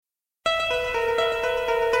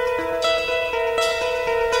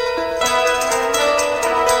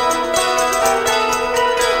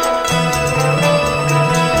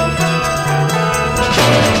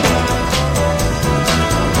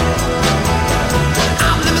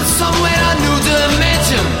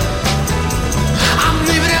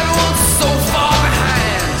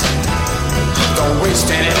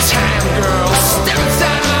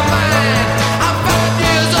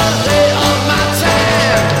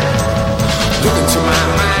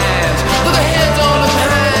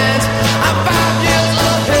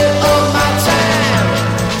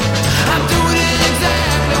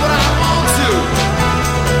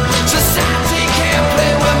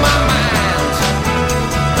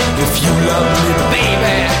lovely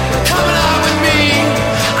baby, come along with me.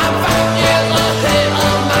 I'm 5 years ahead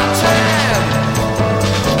of my time.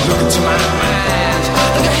 Look into my eyes,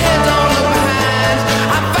 look ahead, don't look behind.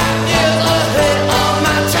 I'm 5 years ahead of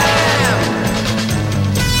my time.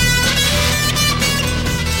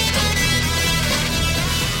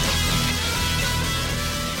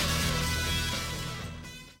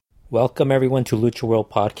 Welcome everyone to Lucha World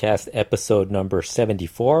Podcast episode number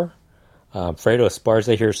 74. Fredo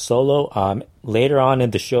Esparza here solo. Later on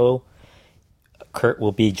in the show, Kurt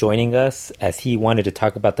will be joining us as he wanted to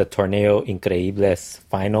talk about the Torneo Increíbles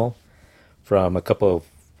final from a couple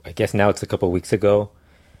of weeks ago,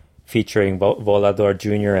 featuring Volador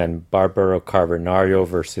Jr. and Barbaro Carbonario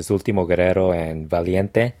versus Ultimo Guerrero and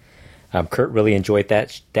Valiente. Kurt really enjoyed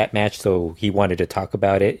that match, so he wanted to talk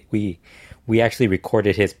about it. We actually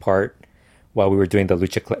recorded his part while we were doing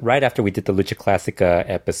the right after we did the Lucha Classica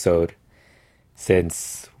episode,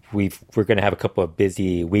 since we're going to have a couple of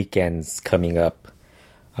busy weekends coming up,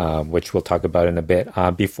 which we'll talk about in a bit.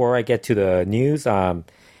 Before I get to the news,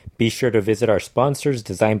 be sure to visit our sponsors,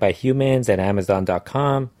 Designed by Humans and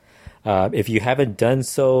Amazon.com. If you haven't done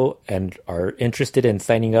so and are interested in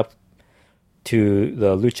signing up to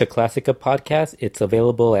the Lucha Classica podcast, it's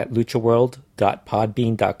available at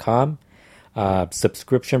luchaworld.podbean.com.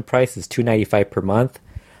 Subscription price is $2.95 per month.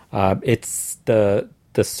 It's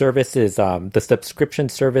the service is the subscription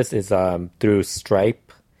service is through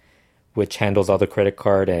Stripe, which handles all the credit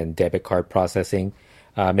card and debit card processing.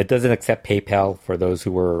 It doesn't accept PayPal for those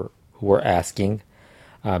who were asking.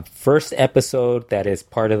 First episode that is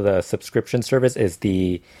part of the subscription service is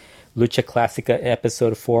the Lucha Classica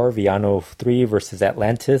episode 4, Villano 3 versus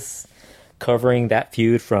Atlantis, covering that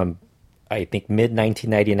feud from I think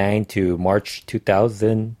mid-1999 to March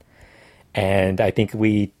 2000. And I think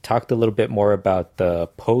we talked a little bit more about the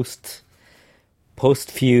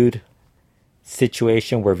post-feud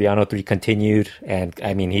situation where Villano 3 continued. And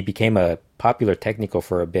I mean, he became a popular technical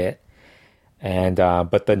for a bit. And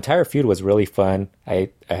but the entire feud was really fun.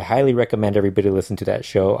 I highly recommend everybody listen to that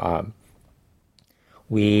show.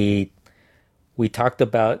 We talked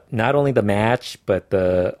about not only the match, but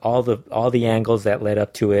all the angles that led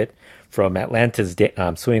up to it. From Atlantis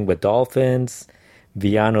swimming with dolphins,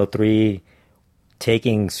 Villano 3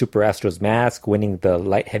 taking Super Astro's mask, winning the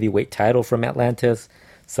light heavyweight title from Atlantis,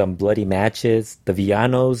 some bloody matches, the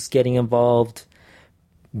Villanos getting involved,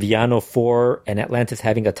 Villano 4 and Atlantis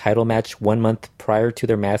having a title match 1 month prior to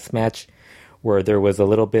their mask match, where there was a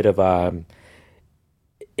little bit of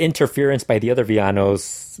interference by the other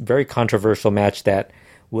Villanos, very controversial match that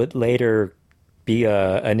would later be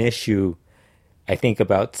an issue, I think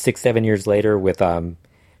about 6-7 years later, with Villano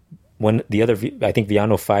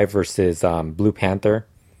 5 versus Blue Panther,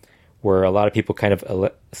 where a lot of people kind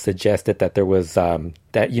of suggested that there was the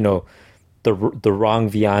wrong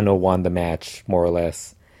Villano won the match, more or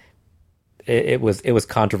less. It was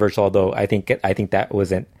controversial, although I think that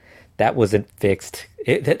wasn't fixed.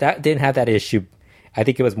 That didn't have that issue. I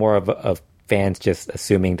think it was more of fans just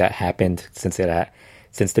assuming that happened since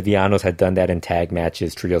the Villanos had done that in tag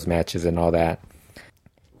matches, trios matches, and all that.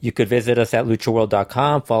 You could visit us at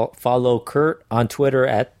luchaworld.com. Follow Kurt on Twitter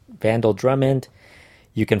at Vandal Drummond.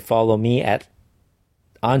 You can follow me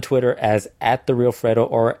on Twitter as @TheRealFredo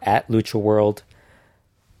or @LuchaWorld.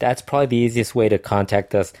 That's probably the easiest way to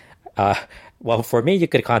contact us. Well, for me, you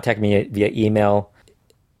could contact me via email.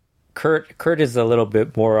 Kurt is a little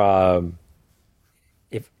bit more.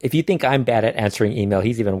 If you think I'm bad at answering email,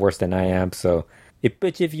 he's even worse than I am. So,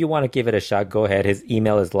 if you want to give it a shot, go ahead. His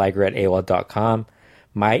email is liger@aol.com.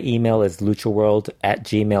 My email is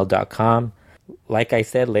luchaworld@gmail.com. Like I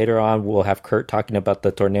said, later on, we'll have Kurt talking about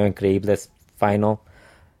the Torneo Increíbles final.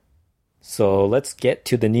 So let's get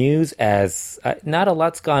to the news, as not a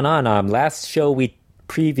lot's gone on. Last show, we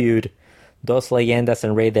previewed Dos Leyendas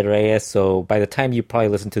and Rey de Reyes. So by the time you probably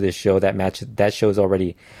listen to this show, that show's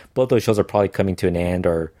already, both those shows are probably coming to an end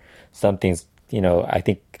or something's, I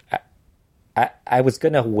think I was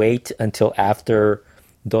going to wait until after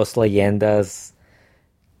Dos Leyendas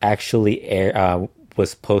actually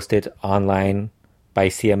was posted online by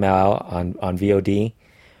CML on VOD,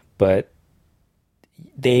 but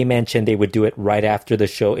they mentioned they would do it right after the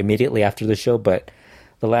show, immediately after the show, but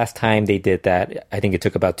the last time they did that, I think it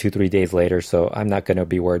took about 2-3 days later, so I'm not going to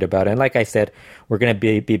be worried about it. And like I said, we're going to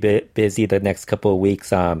be busy the next couple of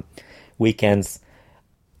weeks, weekends.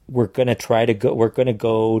 We're going to try to go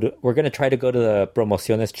to the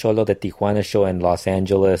Promociones Cholo de Tijuana show in Los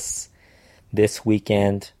Angeles this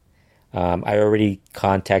weekend. I already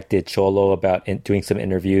contacted Cholo about doing some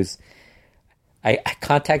interviews. I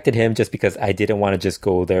contacted him just because I didn't want to just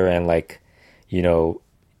go there and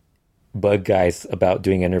bug guys about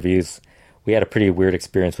doing interviews. We had a pretty weird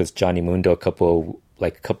experience with Johnny Mundo a couple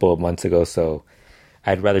of months ago, so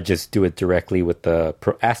I'd rather just do it directly with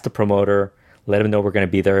ask the promoter, let him know we're going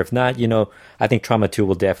to be there. If not, I think Trauma 2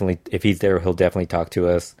 will definitely, if he's there, he'll definitely talk to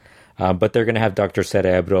us. But they're going to have Dr.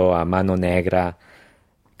 Cerebro, Mano Negra,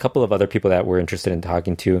 a couple of other people that we're interested in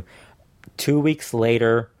talking to. 2 weeks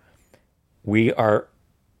later, we are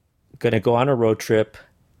going to go on a road trip.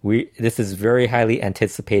 This is very highly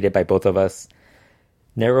anticipated by both of us.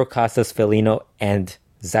 Nero Casas Felino and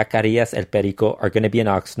Zacarias El Perico are going to be in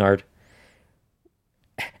Oxnard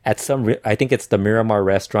at I think it's the Miramar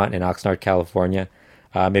restaurant in Oxnard, California.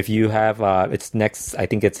 If you have, it's next, I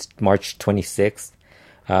think it's March 26th.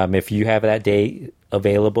 If you have that day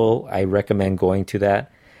available, I recommend going to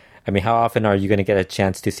that. I mean, how often are you going to get a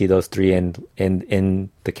chance to see those three in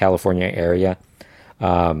the California area?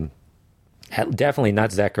 Definitely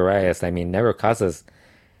not Zacharias. I mean, Nero Casas,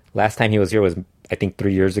 last time he was here was, I think,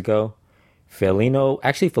 3 years ago.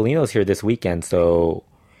 Felino's here this weekend, so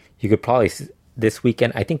you could probably, this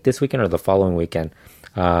weekend, I think this weekend or the following weekend.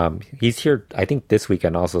 He's here, I think, this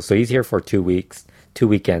weekend also. So he's here for 2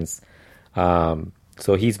 weekends.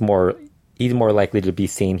 So he's more likely to be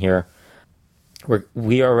seen here. I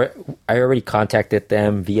already contacted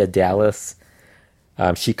them via Dallas.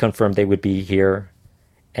 She confirmed they would be here,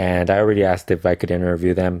 and I already asked if I could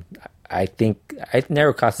interview them. I think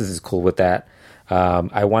Nero Casas is cool with that.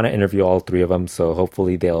 I want to interview all three of them, so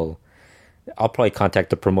hopefully I'll probably contact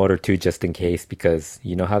the promoter too, just in case, because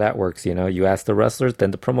you know how that works. You ask the wrestlers, then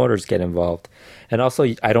the promoters get involved, and also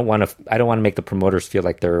I don't want to make the promoters feel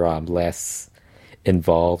like they're less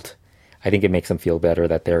involved. I think it makes them feel better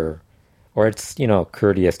that it's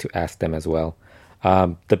courteous to ask them as well.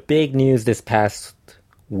 The big news this past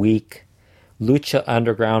week: Lucha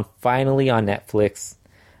Underground finally on Netflix.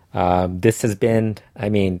 This has been, I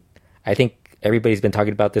think everybody's been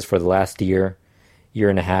talking about this for the last year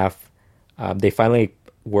and a half. They finally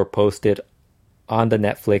were posted on the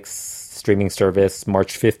Netflix streaming service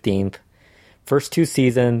March 15th. First 2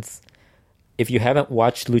 seasons. If you haven't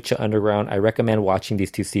watched Lucha Underground, I recommend watching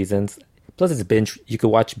these 2 seasons. Plus, it's binge. You could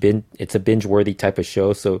watch it's a binge-worthy type of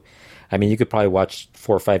show. So, you could probably watch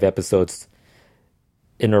 4 or 5 episodes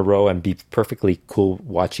in a row and be perfectly cool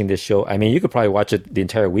watching this show. You could probably watch it the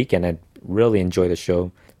entire weekend and really enjoy the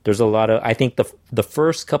show. There's a lot of, I think the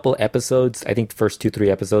first couple episodes, I think the first 2-3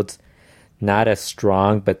 episodes, not as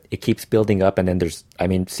strong, but it keeps building up. And then there's,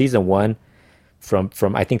 season 1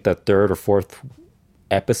 from I think the 3rd or 4th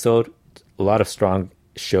episode, a lot of strong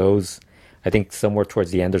shows. I think somewhere towards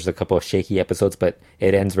the end, there's a couple of shaky episodes, but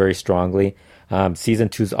it ends very strongly. Season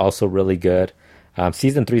 2 is also really good.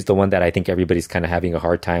 Season 3 is the one that I think everybody's kind of having a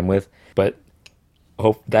hard time with, but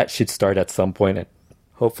hope that should start at some point, and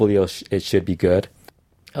hopefully it should be good.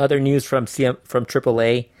 Other news from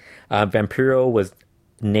AAA, Vampiro was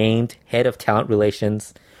named head of talent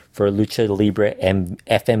relations for Lucha Libre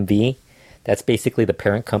FMV. That's basically the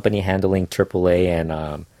parent company handling AAA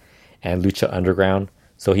and Lucha Underground.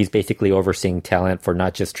 So he's basically overseeing talent for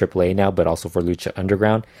not just AAA now, but also for Lucha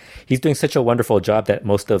Underground. He's doing such a wonderful job that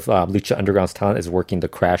most of Lucha Underground's talent is working the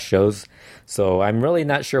Crash shows. So I'm really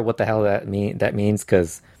not sure what the hell that means,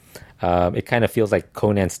 because it kind of feels like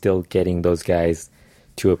Conan's still getting those guys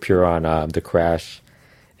to appear on the Crash.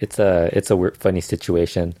 It's a weird, funny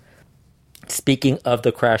situation. Speaking of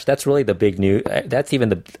the Crash, that's really the big news. That's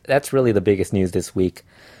really the biggest news this week.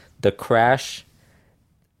 The Crash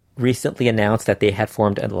recently announced that they had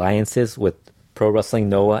formed alliances with Pro Wrestling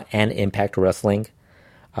Noah and Impact Wrestling.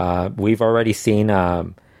 We've already seen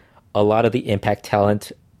a lot of the Impact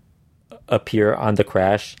talent appear on the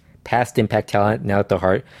Crash. Past Impact talent, now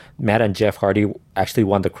that Matt and Jeff Hardy actually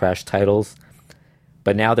won the Crash titles,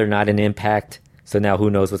 but now they're not in Impact. So now who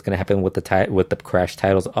knows what's going to happen with the Crash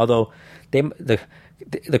titles? Although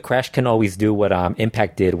the Crash can always do what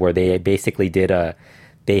Impact did, where they basically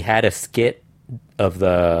they had a skit of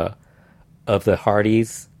the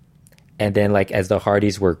Hardys, and then as the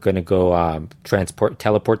Hardys were going to go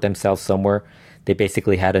teleport themselves somewhere, they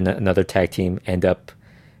basically had another tag team end up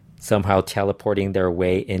somehow teleporting their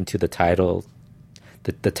way into the title,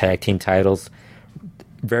 the tag team titles.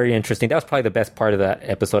 Very interesting. That was probably the best part of that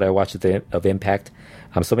episode I watched of Impact.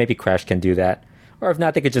 So maybe Crash can do that, or if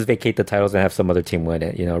not, they could just vacate the titles and have some other team win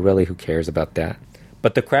it. Really, who cares about that?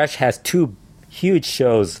 But the Crash has 2 huge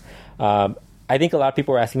shows. I think a lot of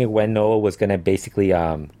people were asking me when Noah was going to basically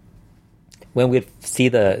when we'd see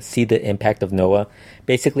the impact of Noah.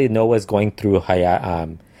 Basically, Noah's going through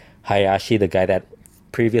Hayashi, the guy that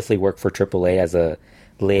previously worked for AAA as a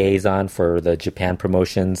liaison for the Japan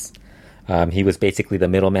promotions. He was basically the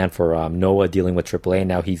middleman for Noah dealing with AAA.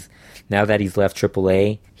 Now that he's left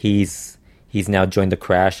AAA, he's now joined the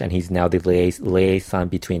Crash, and he's now the liaison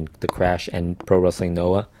between the Crash and Pro Wrestling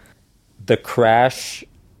Noah. The Crash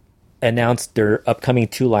announced their upcoming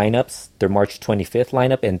 2 lineups: their March 25th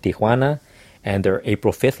lineup in Tijuana and their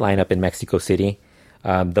April 5th lineup in Mexico City.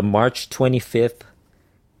 The March 25th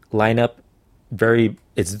lineup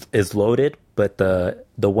is loaded, but the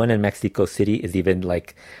one in Mexico City is even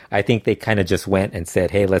like, I think they kind of just went and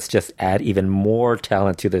said, hey, let's just add even more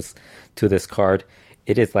talent to this card.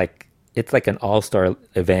 It's like an all-star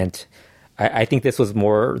event. I think this was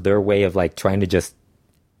more their way of like trying to just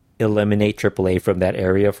eliminate AAA from that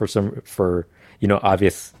area for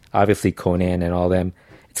obviously Conan and all them.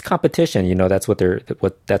 It's competition, that's what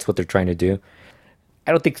they're trying to do.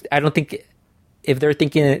 I don't think if they're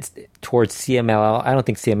thinking it's towards CMLL, I don't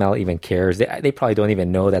think CMLL even cares. They probably don't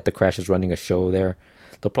even know that the Crash is running a show there.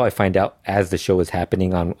 They'll probably find out as the show is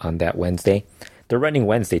happening on that Wednesday. They're running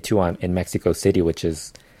Wednesday too in Mexico City, which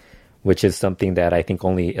is something that I think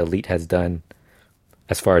only Elite has done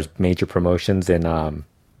as far as major promotions in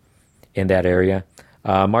that area.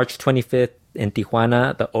 March 25th in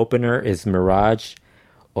Tijuana, the opener is Mirage,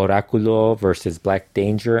 Oráculo versus Black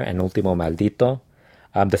Danger and Último Maldito.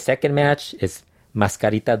 The second match is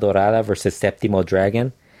Mascarita Dorada versus Séptimo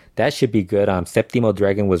Dragon. That should be good. Séptimo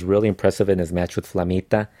Dragon was really impressive in his match with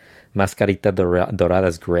Flamita. Mascarita Dorada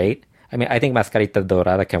is great. I mean, I think Mascarita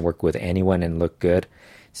Dorada can work with anyone and look good.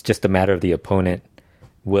 It's just a matter of the opponent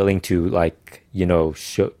willing to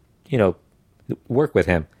work with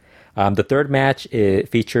him. The third match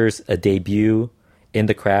features a debut in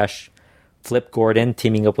the Crash. Flip Gordon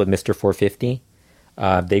teaming up with Mr. 450.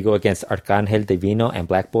 They go against Arcángel Divino and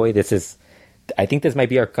Black Boy. I think this might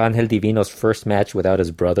be Arcángel Divino's first match without his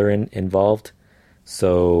brother involved.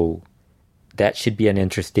 So that should be an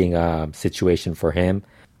interesting situation for him.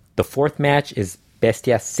 The fourth match is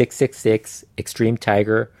Bestia 666, Extreme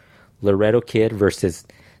Tiger, Laredo Kid versus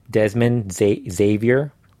Desmond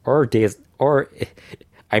Xavier, or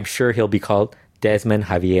I'm sure he'll be called Desmond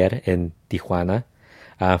Javier in Tijuana.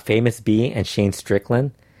 Famous B and Shane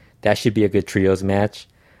Strickland. That should be a good trios match.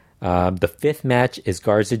 The fifth match is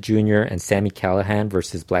Garza Jr. and Sami Callihan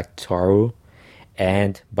versus Black Taurus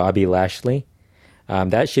and Bobby Lashley.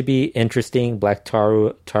 That should be interesting. Black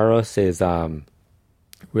Taurus is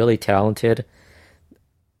really talented.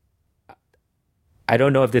 I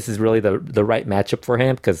don't know if this is really the right matchup for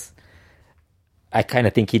him, because I kind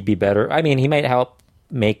of think he'd be better. I mean, he might help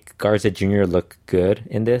make Garza Jr. look good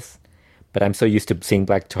in this, but I'm so used to seeing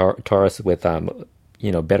Black Taurus with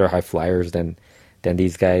better high flyers than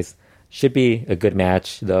these guys. Should be a good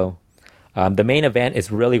match though. The main event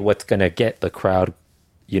is really what's gonna get the crowd,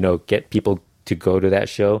 get people to go to that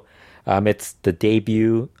show. It's the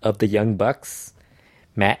debut of the Young Bucks,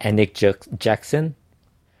 Matt and Nick Jackson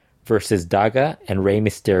versus Daga and Rey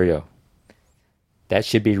Mysterio. That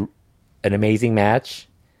should be an amazing match.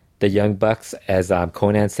 The Young Bucks, as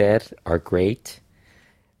Conan said, are great.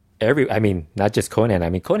 Not just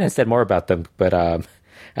Conan. Conan said more about them, but I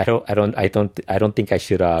don't think I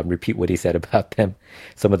should repeat what he said about them.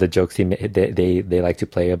 Some of the jokes they like to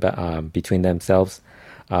play about between themselves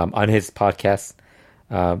on his podcast.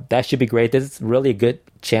 That should be great. This is really a good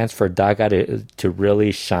chance for Daga to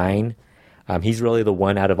really shine. He's really the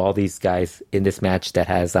one out of all these guys in this match that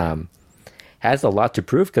has a lot to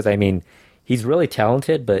prove, because he's really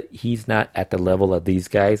talented, but he's not at the level of these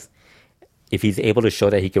guys. If he's able to show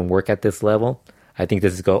that he can work at this level, I think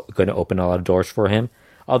this is going to open a lot of doors for him.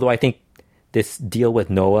 Although I think this deal with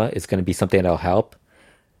Noah is going to be something that'll help.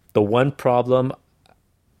 The one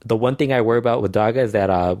thing I worry about with Daga is that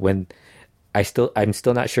I'm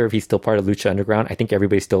still not sure if he's still part of Lucha Underground. I think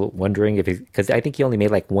everybody's still wondering because I think he only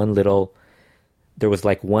made there was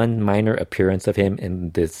one minor appearance of him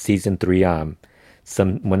in the season 3. One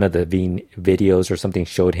of the videos or something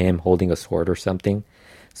showed him holding a sword or something.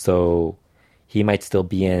 So he might still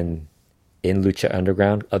be in Lucha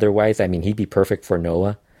Underground. Otherwise, he'd be perfect for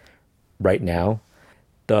Noah right now.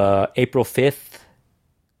 The April 5th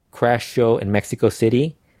Crash show in Mexico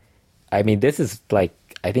City. This is I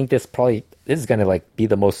think this is going to be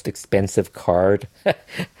the most expensive card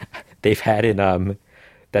they've had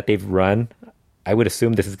that they've run. I would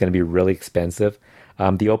assume this is going to be really expensive.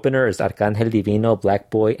 The opener is Arcángel Divino, Black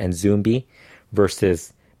Boy, and Zumbi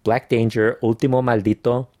versus Black Danger, Último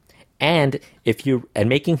Maldito, and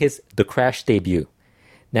making the Crash debut.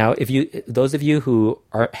 Now, those of you who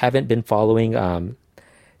haven't been following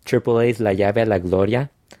AAA's La Llave a la Gloria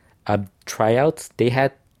tryouts, they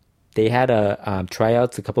had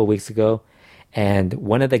tryouts a couple of weeks ago, and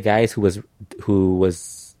one of the guys who was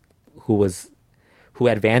who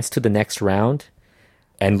advanced to the next round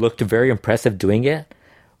and looked very impressive doing it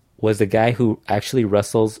was the guy who actually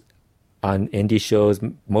wrestles on indie shows.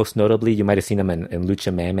 Most notably, you might have seen him in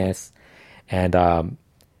Lucha Memes, and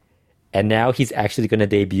now he's actually going to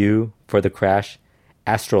debut for the Crash,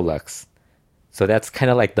 Astrolux. So that's kind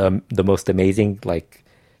of like the most amazing, like,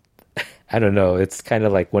 I don't know. It's kind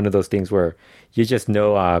of like one of those things where you just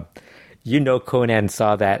know, Conan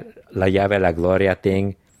saw that La Llave La Gloria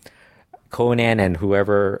thing. Conan and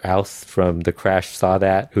whoever else from the Crash saw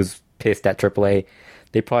that, who's pissed at AAA.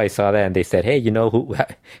 They probably saw that and they said, "Hey,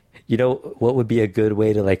 what would be a good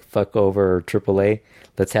way to like fuck over AAA?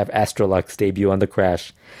 Let's have Astrolux debut on the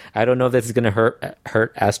Crash." I don't know if this is gonna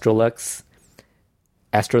hurt Astrolux's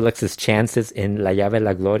chances in La Llave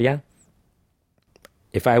La Gloria.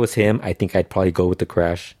 If I was him, I think I'd probably go with the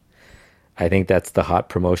Crash. I think that's the hot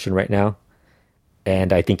promotion right now.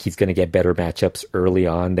 And I think he's going to get better matchups early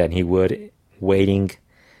on than he would waiting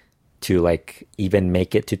to like even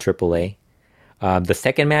make it to AAA. The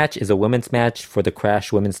second match is a women's match for the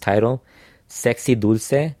Crash women's title. Sexy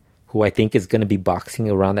Dulce, who I think is going to be boxing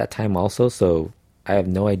around that time also. So I have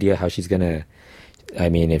no idea how she's going to... I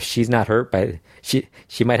mean, if she's not hurt, but she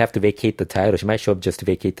might have to vacate the title. She might show up just to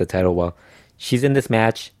vacate the title. Well, she's in this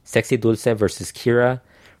match. Sexy Dulce versus Kira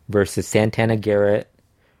versus Santana Garrett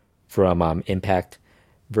from Impact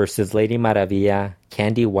versus Lady Maravilla,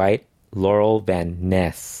 Candy White, Laurel Van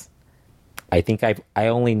Ness. I think I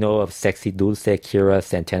only know of Sexy Dulce, Kira,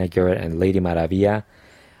 Santana Garrett, and Lady Maravilla.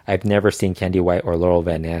 I've never seen Candy White or Laurel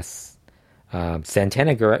Van Ness.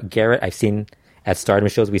 Santana Garrett, I've seen at Stardom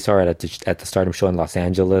shows. We saw her at the Stardom show in Los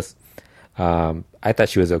Angeles. I thought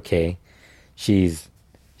she was okay. She's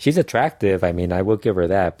attractive. I mean, I will give her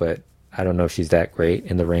that, but I don't know if she's that great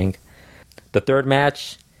in the ring. The third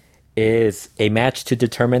match is a match to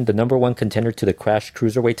determine the number one contender to the Crash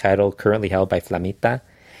Cruiserweight title currently held by Flamita.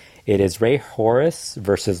 It is Rey Horus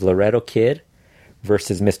versus Laredo Kid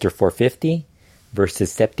versus Mr. 450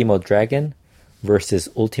 versus Septimo Dragon versus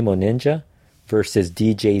Ultimo Ninja versus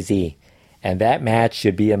DJZ. And that match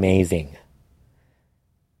should be amazing.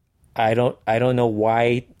 I don't know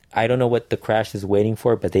why. I don't know what the Crash is waiting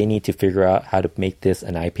for, but they need to figure out how to make this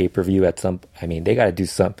an iPay-per-view at some... I mean, they got to do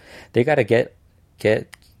some... They got to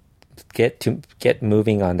get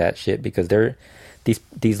moving on that shit, because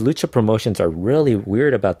these lucha promotions are really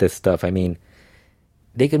weird about this stuff. I mean,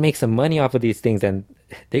 they could make some money off of these things, and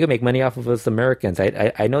they could make money off of us Americans.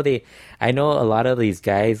 I know a lot of these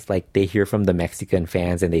guys, like, they hear from the Mexican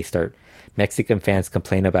fans, and Mexican fans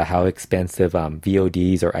complain about how expensive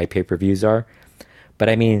VODs or iPay-per-views are. But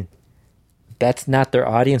I mean, that's not their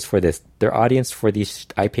audience for this. Their audience for these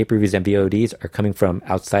iPay-per-views and VODs are coming from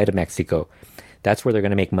outside of Mexico. That's where they're going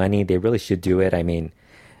to make money. They really should do it. I mean,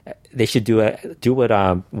 they should do what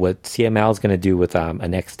CML is going to do with a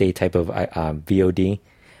next day type of VOD.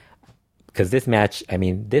 Because this match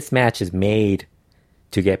is made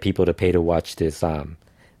to get people to pay to watch this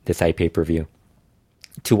iPay-per-view,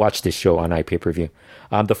 to watch this show on iPay-per-view.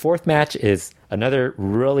 The fourth match is another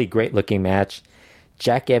really great looking match.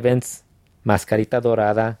 Jack Evans, Mascarita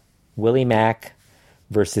Dorada, Willie Mack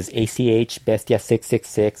versus ACH, Bestia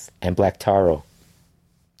 666, and Black Taro.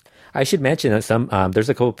 I should mention that there's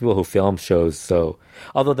a couple people who film shows. So,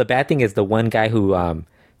 although the bad thing is the one guy who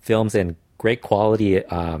films in great quality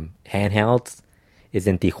handhelds is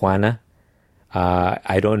in Tijuana.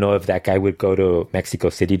 I don't know if that guy would go to Mexico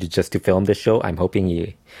City to film this show. I'm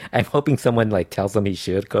hoping someone like tells him he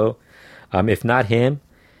should go. If not him,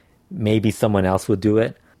 maybe someone else will do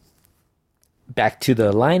it. Back to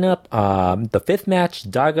the lineup. The fifth match,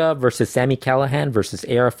 Daga versus Sami Callihan versus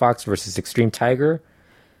AR Fox versus Extreme Tiger.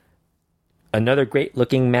 Another great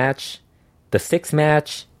looking match. The sixth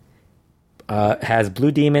match has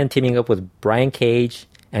Blue Demon teaming up with Brian Cage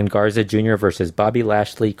and Garza Jr. versus Bobby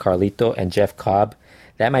Lashley, Carlito, and Jeff Cobb.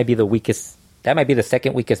 That might be the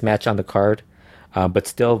second weakest match on the card. But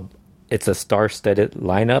still, it's a star-studded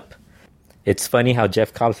lineup. It's funny how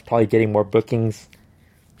Jeff Cobb's probably getting more bookings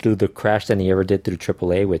through the Crash than he ever did through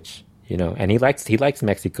AAA, which, and he likes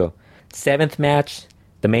Mexico. Seventh match,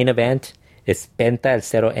 the main event, is Penta El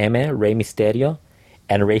Cero M, Rey Mysterio,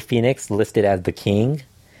 and Rey Fenix listed as the King.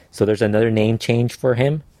 So there's another name change for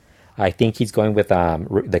him. I think he's going with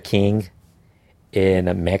the King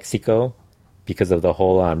in Mexico because of the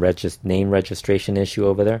whole name registration issue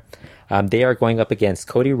over there. They are going up against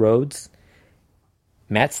Cody Rhodes,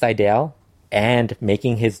 Matt Sydal, and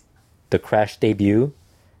making the Crash debut,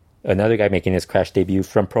 another guy making his Crash debut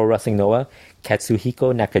from Pro Wrestling Noah,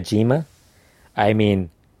 Katsuhiko Nakajima. I mean,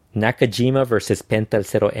 Nakajima versus Penta El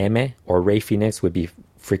Cero M or Rey Fenix would be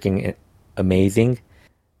freaking amazing.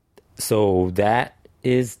 So that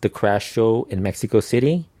is the Crash show in Mexico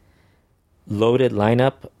City. Loaded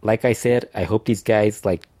lineup. Like I said, I hope these guys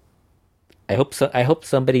like. I hope so. I hope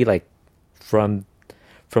somebody like from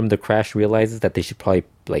the Crash realizes that they should probably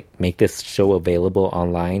like make this show available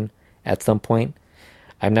online at some point.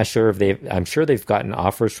 I'm not sure if I'm sure they've gotten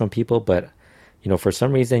offers from people, but for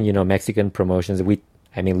some reason, Mexican promotions,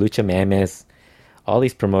 I mean, Lucha Memes, all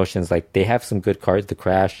these promotions, like they have some good cards. The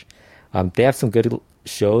Crash, they have some good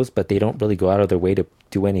shows, but they don't really go out of their way to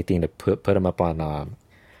do anything to put them up on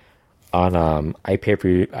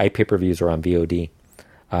iPay-per-views or on VOD.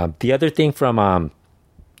 The other thing from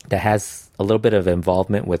that has a little bit of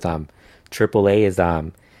involvement with AAA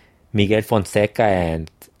is Miguel Fonseca and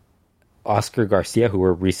Oscar Garcia, who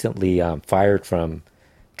were recently fired from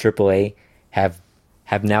AAA, have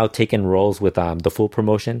now taken roles with the Full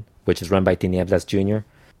promotion, which is run by Tinieblas Jr.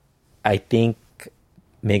 I think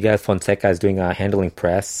Miguel Fonseca is doing handling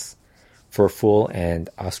press for Full, and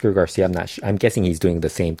Oscar Garcia, I'm not sure. I'm guessing he's doing the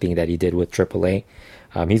same thing that he did with AAA.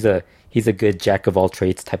 He's a good jack of all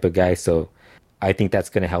trades type of guy, so I think that's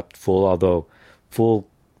going to help Full. Although Full,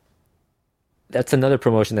 that's another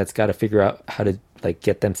promotion that's got to figure out how to like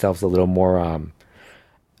get themselves a little more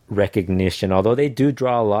recognition. Although they do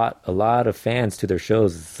draw a lot of fans to their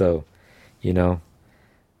shows, so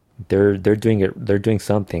they're doing it. They're doing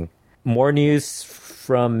something. More news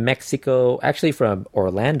from Mexico, actually from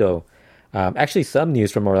Orlando. Actually, some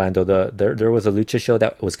news from Orlando. There was a lucha show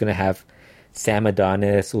that was going to have Sam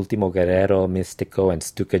Adonis, Ultimo Guerrero, Mystico, and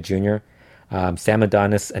Stuka Jr. Sam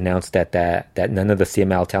Adonis announced that none of the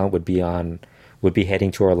CML talent would be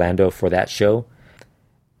heading to Orlando for that show.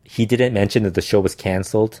 He didn't mention that the show was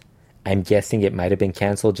canceled. I'm guessing it might have been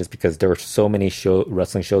canceled just because there were so many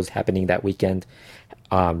wrestling shows happening that weekend,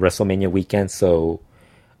 WrestleMania weekend. So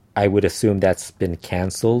I would assume that's been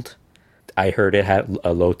canceled. I heard it had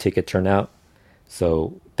a low ticket turnout,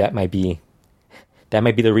 so that might be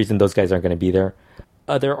the reason those guys aren't going to be there.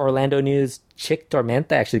 Other Orlando news: Chick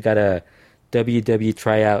Tormenta actually got a WWE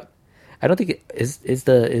tryout. I don't think it is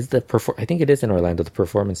I think it is in Orlando, the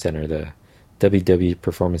Performance Center, the WWE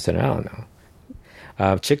Performance Center. I don't know.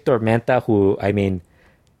 Chick Tormenta, who, I mean,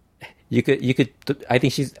 you could I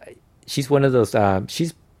think she's one of those.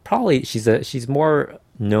 She's more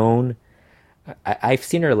known. I've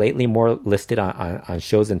seen her lately more listed on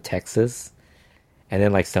shows in Texas, and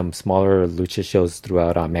then like some smaller lucha shows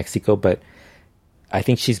throughout Mexico. But I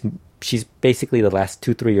think she's basically the last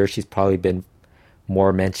 2-3 years she's probably been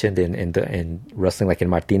more mentioned in wrestling, like in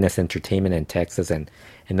Martinez Entertainment in Texas and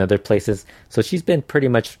in other places. So she's been pretty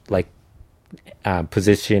much like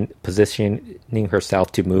positioning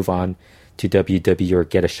herself to move on to WWE or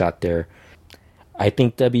get a shot there. I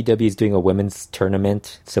think WWE is doing a women's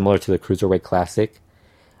tournament similar to the Cruiserweight Classic.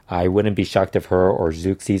 I wouldn't be shocked if her or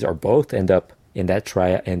Zeuxis or both end up in that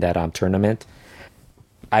tournament.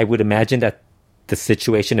 I would imagine that the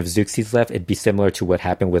situation if Zeuxis left, it'd be similar to what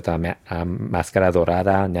happened with Máscara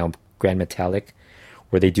Dorada, now Grand Metallic,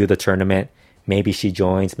 where they do the tournament. Maybe she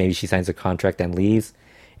joins, maybe she signs a contract and leaves.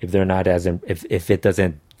 If they're not if it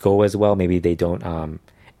doesn't go as well, maybe they don't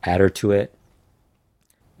add her to it.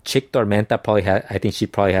 Chick Tormenta I think she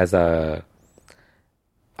probably has I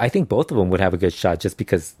think both of them would have a good shot, just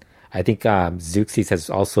because I think Zeuxis has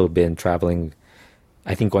also been traveling,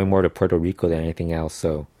 I think going more to Puerto Rico than anything else.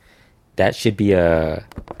 So that should be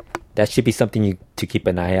something to keep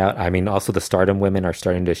an eye out. I mean, also the Stardom women are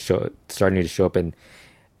starting to show up and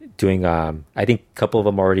doing. I think a couple of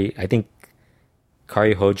them already. I think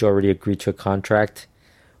Kari Hojo already agreed to a contract.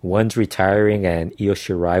 One's retiring, and Io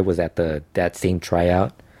Shirai was at that same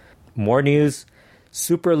tryout. More news: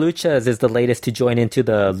 Super Luchas is the latest to join into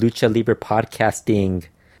the Lucha Libre podcasting.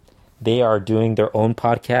 They are doing their own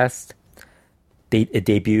podcast. It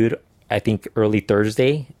debuted, I think, early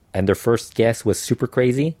Thursday, and their first guest was Super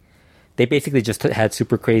Crazy. They basically just had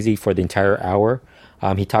Super Crazy for the entire hour.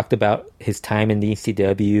 He talked about his time in the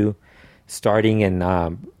ECW, starting in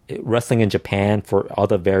wrestling in Japan for all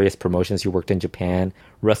the various promotions he worked in Japan,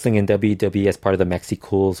 wrestling in WWE as part of the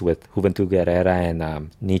Mexicools with Juventud Guerrera and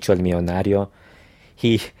Nicho El Millonario.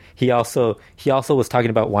 He also was talking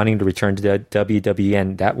about wanting to return to the WWE,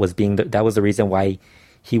 and that was the reason why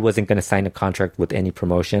he wasn't going to sign a contract with any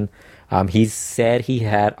promotion. He said he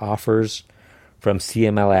had offers from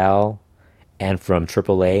CMLL and from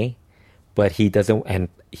AAA, but he doesn't. And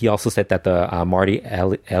he also said that the Marty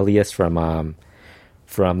Elias from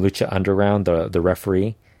Lucha Underground, the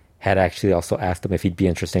referee, had actually also asked him if he'd be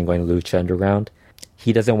interested in going to Lucha Underground.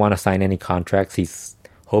 He doesn't want to sign any contracts. He's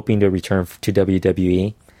hoping to return to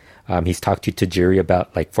WWE. He's talked to Tajiri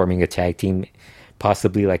about like forming a tag team,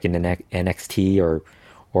 possibly like in the NXT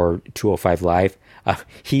or 205 Live.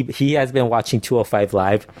 He has been watching 205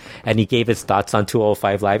 Live, and he gave his thoughts on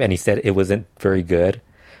 205 Live, and he said it wasn't very good.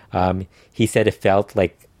 He said it felt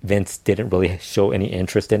like Vince didn't really show any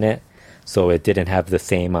interest in it, so it didn't have the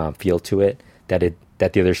same feel to it that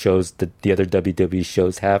the other shows, the other WWE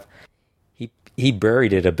shows have. He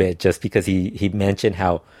buried it a bit just because he mentioned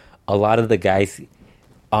how a lot of the guys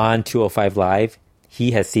on 205 Live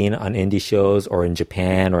he has seen on indie shows or in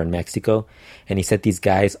Japan or in Mexico, and he said these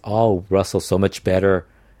guys all wrestle so much better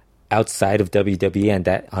outside of WWE, and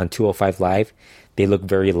that on 205 Live they look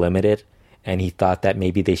very limited, and he thought that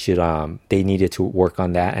maybe they needed to work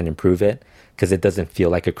on that and improve it because it doesn't feel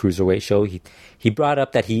like a cruiserweight show. He brought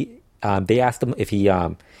up that they asked him if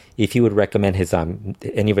he would recommend his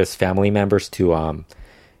any of his family members to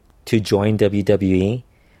join WWE.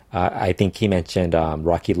 I think he mentioned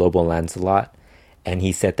Rocky Lobo and Lancelot, and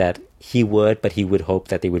he said that he would, but he would hope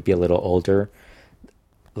that they would be a little older,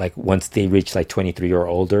 like once they reach like 23 or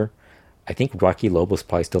older. I think Rocky Lobo's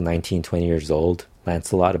probably still 19, 20 years old.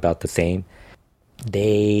 Lancelot about the same.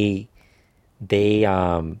 He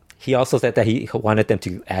also said that he wanted them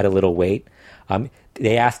to add a little weight.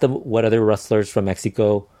 They asked him what other wrestlers from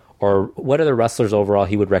Mexico or what other wrestlers overall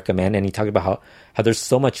he would recommend, and he talked about how there's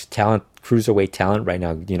so much talent, cruiserweight talent right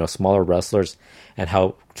now, smaller wrestlers, and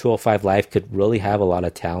how 205 Live could really have a lot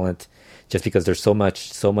of talent just because there's so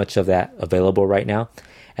much of that available right now.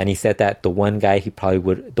 And he said that the one guy he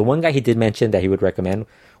did mention that he would recommend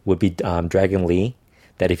would be Dragon Lee,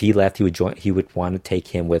 that if he left he would want to take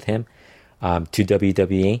him with him to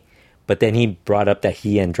WWE. But then he brought up that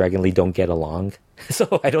he and Dragon Lee don't get along.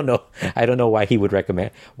 So I don't know why he would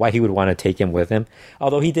want to take him with him.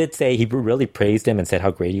 Although he did say he really praised him and said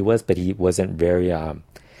how great he was, but he wasn't very.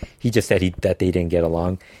 He just said that they didn't get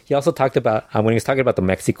along. He also talked about when he was talking about the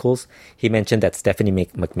Mexicals, he mentioned that Stephanie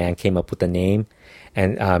McMahon came up with the name,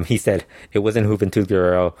 and he said it wasn't Juventud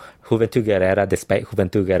Guerrera, despite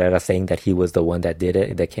Juventud Guerrera saying that he was the one that did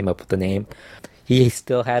it, that came up with the name. He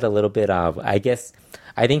still had a little bit of, I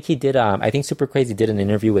think he did. I think Super Crazy did an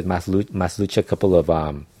interview with Maslucha a couple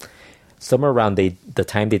of somewhere around the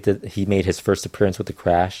time he made his first appearance with the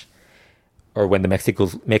Crash, or when the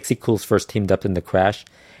Mexicals first teamed up in the Crash,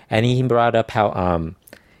 and he brought up how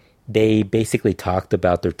they basically talked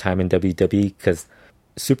about their time in WWE because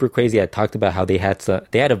Super Crazy had talked about how they had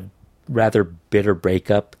a rather bitter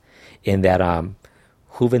breakup in that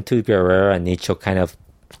Juventud Guerrera and Nicho kind of,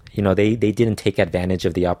 they didn't take advantage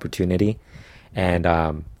of the opportunity.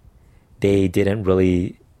 And they didn't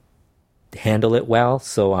really handle it well.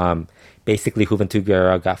 So basically, Juventud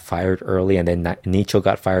Guerrera got fired early, and then Nicho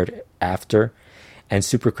got fired after. And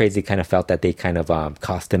Super Crazy kind of felt that they kind of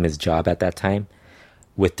cost him his job at that time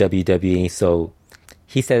with WWE. So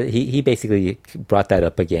he said he basically brought that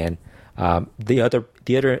up again. The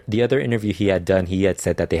other interview he had done, he had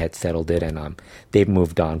said that they had settled it and they've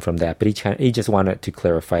moved on from that. But he just wanted to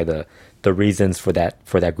clarify the reasons for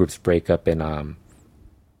that group's breakup in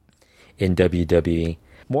WWE.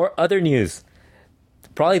 More other news.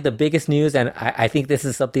 Probably the biggest news, and I think this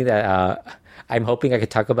is something that I'm hoping I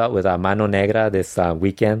could talk about with Mano Negra this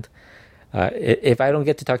weekend. If I don't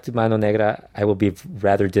get to talk to Mano Negra, I will be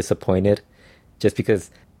rather disappointed, just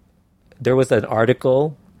because there was an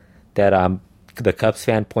article that the Cubs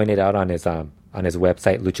fan pointed out on his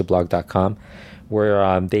website, luchablog.com,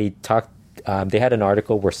 where they had an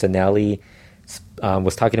article where Sanelli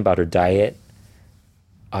was talking about her diet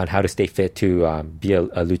on how to stay fit to be a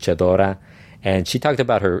luchadora, and she talked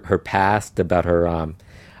about her past, about her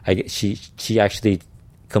she actually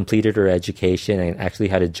completed her education and actually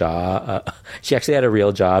had a job. She actually had a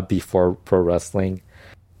real job before pro wrestling.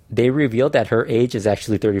 They revealed that her age is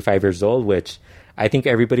actually 35 years old, which I think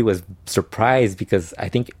everybody was surprised because I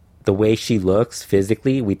think the way she looks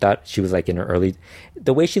physically, we thought she was like in her early.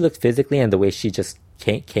 The way she looked physically and the way she just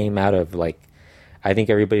came out of, like, I think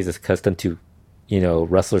everybody's accustomed to,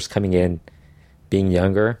 wrestlers coming in being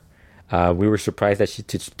younger. We were surprised that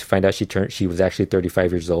to find out she was actually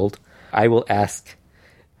 35 years old. I will ask.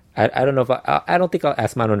 I don't know if I don't think I'll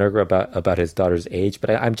ask Mano Negra about his daughter's age, but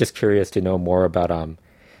I'm just curious to know more about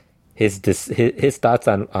his thoughts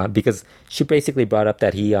on because she basically brought up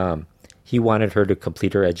that he wanted her to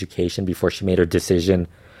complete her education before she made her decision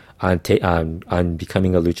on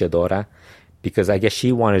becoming a luchadora, because I guess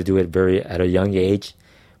she wanted to do it at a young age,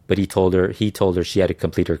 but he told her she had to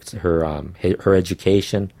complete her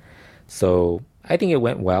education. So I think it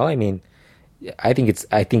went well. I mean, I think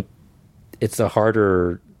it's a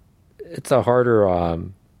harder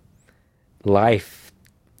life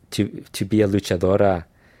to be a luchadora.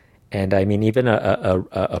 And I mean, even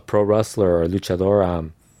a pro wrestler or a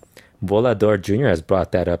luchador, Volador Jr. has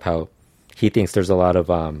brought that up, how he thinks there's a lot of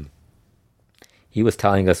he was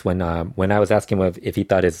telling us when I was asking him if he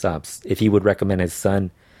thought if he would recommend his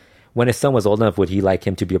son when his son was old enough, would he like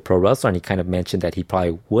him to be a pro wrestler? And he kind of mentioned that he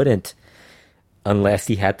probably wouldn't unless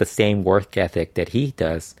he had the same work ethic that he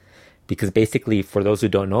does. Because basically, for those who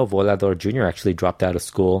don't know, Volador Jr. actually dropped out of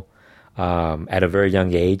school at a very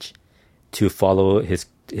young age to follow his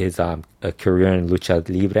a career in lucha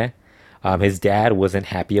libre. His dad wasn't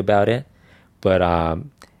happy about it, but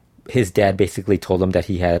his dad basically told him that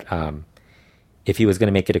he had, if he was going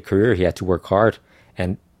to make it a career, he had to work hard.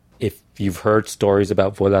 And if you've heard stories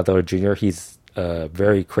about Volador Jr., he's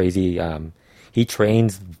very crazy. He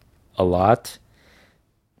trains a lot,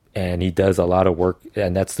 and he does a lot of work,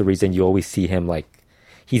 and that's the reason you always see him like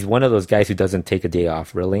he's one of those guys who doesn't take a day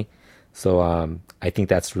off, really. So I think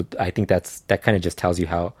that kind of just tells you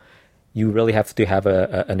how you really have to have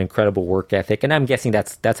an incredible work ethic, and I'm guessing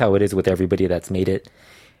that's how it is with everybody that's made it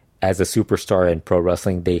as a superstar in pro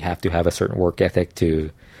wrestling. They have to have a certain work ethic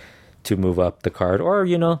to move up the card, or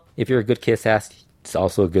if you're a good kiss ass, it's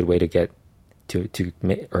also a good way to get to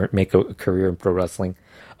make a career in pro wrestling.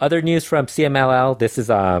 Other news from CMLL. This is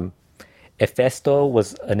Hefesto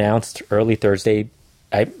was announced late Thursday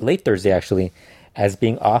actually, as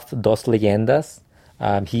being off Dos Leyendas.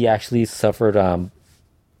 He actually suffered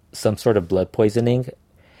some sort of blood poisoning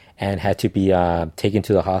and had to be taken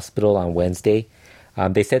to the hospital on Wednesday.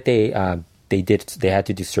 They said they had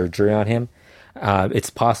to do surgery on him. It's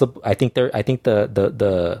possible. I think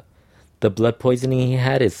the blood poisoning he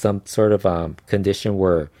had is some sort of condition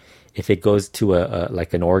where if it goes to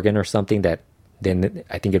like an organ or something, that then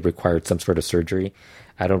I think it required some sort of surgery.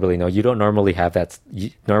 I don't really know. You don't normally have that.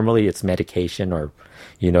 Normally it's medication or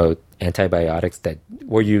antibiotics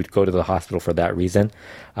where you'd go to the hospital for that reason.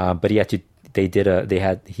 But he had to. They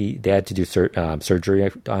had to do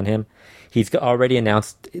surgery on him. They've already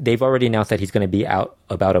announced that he's going to be out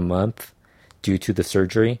about a month due to the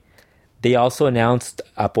surgery. They also announced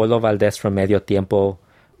Apolo Valdez from Medio Tiempo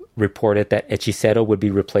reported that Hechicero would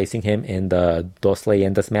be replacing him in the Dos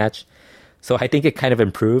Leyendas match. So I think it kind of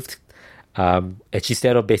improved.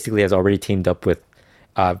 Hechicero basically has already teamed up with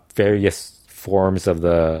various forms of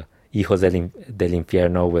the Hijos del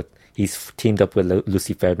Infierno. He's teamed up with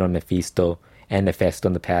Luciferno, Mephisto, and Hefesto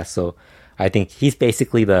in the past. So I think he's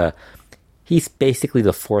basically the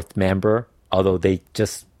fourth member. Although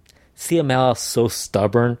CML is so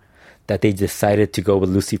stubborn that they decided to go with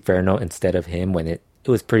Luciferno instead of him when it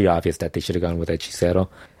was pretty obvious that they should have gone with Hechicero.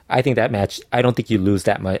 I think that match, I don't think you lose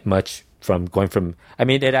that much from going from,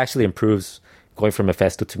 it actually improves going from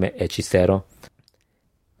Hefesto to Hechicero.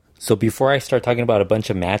 So before I start talking about a bunch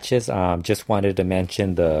of matches, just wanted to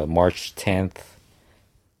mention the March 10th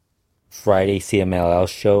Friday CMLL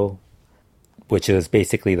show, which is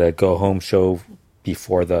basically the go home show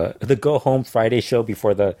before the go home Friday show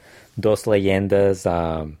before the Dos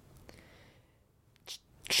Leyendas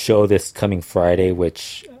show this coming Friday,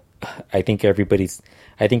 which I think at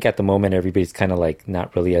the moment everybody's kind of like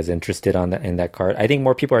not really as interested in that card. I think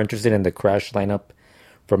more people are interested in the Crash lineup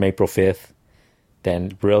from April 5th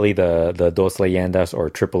than really the Dos Leyendas or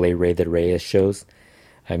AAA Rated Reyes shows.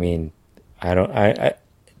 It's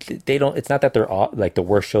not that they're all like the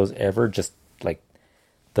worst shows ever, just like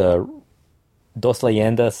the Dos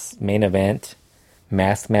Leyendas main event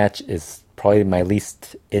mask match is probably my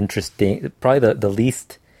least interesting, probably the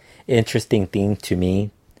least interesting thing to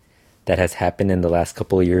me that has happened in the last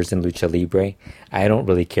couple of years in Lucha Libre. I don't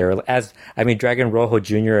really care. Dragon Rojo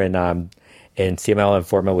Jr. and CML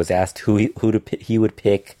Informa was asked who he would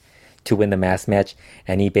pick to win the mask match,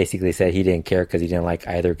 and he basically said he didn't care because he didn't like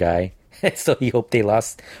either guy. So he hoped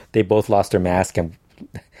they both lost their mask. And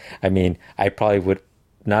I probably would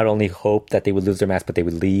not only hope that they would lose their mask, but they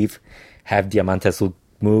would leave, have Diamante Azul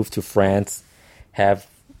move to France, have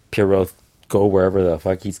Pierrot go wherever the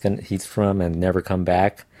fuck he's from and never come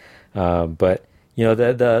back. But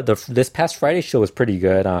this past Friday show was pretty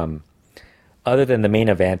good. Other than the main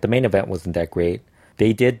event wasn't that great.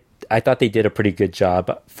 I thought they did a pretty good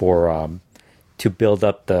job to build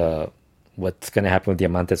up what's going to happen with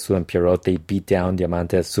Diamante Azul and Pierrot. They beat down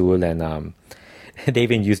Diamante Azul, and they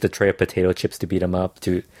even used a tray of potato chips to beat him up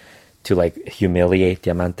to like humiliate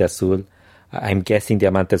Diamante Azul. I'm guessing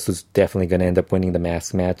Diamante Azul's definitely going to end up winning the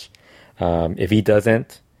mask match. If he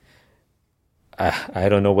doesn't, I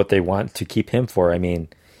don't know what they want to keep him for.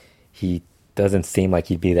 He doesn't seem like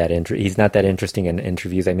he'd be that he's not that interesting in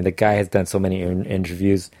interviews. The guy has done so many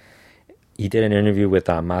interviews. He did an interview with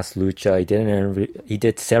Mas Lucha. He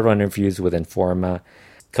did several interviews with Informa. A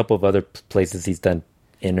couple of other places he's done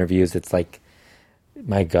interviews. It's like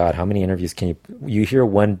My God, how many interviews can you hear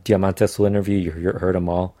one Diamante Azul interview, heard them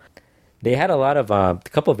all. They had a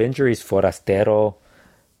couple of injuries. Forastero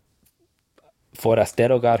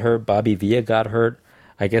got hurt. Bobby Villa got hurt.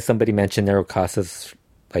 I guess somebody mentioned Nero Casas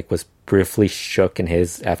was briefly shook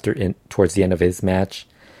towards the end of his match.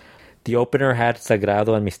 The opener had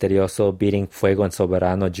Sagrado and Misterioso beating Fuego and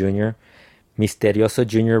Soberano Jr. Misterioso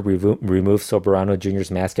Jr. removed Soberano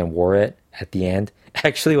Jr.'s mask and wore it at the end.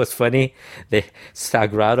 Actually, what's funny,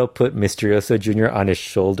 Sagrado put Misterioso Jr. on his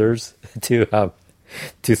shoulders to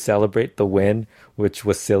celebrate the win, which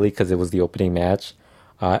was silly because it was the opening match.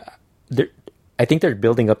 I think they're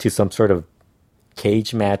building up to some sort of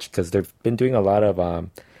cage match because they've been doing a lot of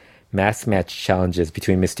mask match challenges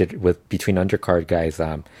between undercard guys,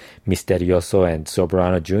 Misterioso and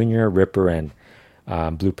Soberano Jr., Ripper and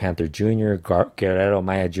Blue Panther Jr., Guerrero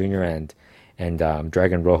Maya Jr. and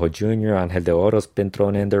Dragon Rojo Jr. Angel de Oro's been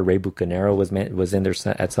thrown in there. Rey Bucanero was in there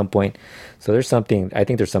at some point. So I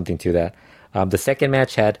think there's something to that. The second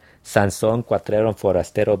match had Sanson, Cuatrero, and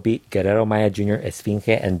Forastero beat Guerrero Maya Jr.,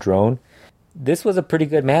 Esfinge, and Drone. This was a pretty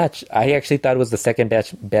good match. I actually thought it was the second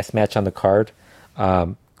best match on the card.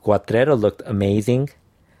 Cuatrero looked amazing.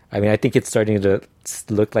 I mean, I think it's starting to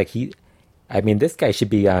look like this guy should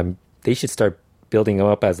be, they should start building him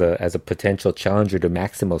up as a potential challenger to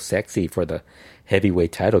Maximo Sexy for the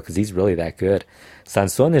heavyweight title because he's really that good.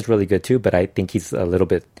 Sanson is really good too, but I think he's a little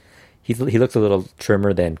bit, he looks a little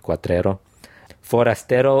trimmer than Cuatrero.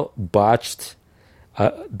 Forastero botched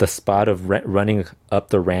the spot of running up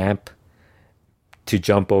the ramp to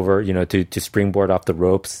jump over, to springboard off the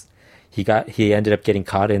ropes. He ended up getting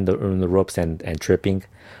caught in the ropes and tripping.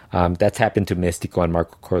 That's happened to Mystico and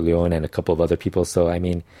Marco Corleone and a couple of other people. So, I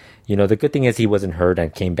mean, the good thing is he wasn't hurt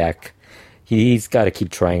and came back. He's got to keep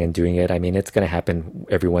trying and doing it. I mean, it's going to happen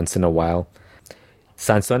every once in a while.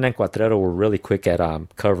 Sanson and Cuatrero were really quick at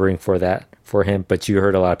covering for him, but you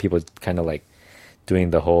heard a lot of people kind of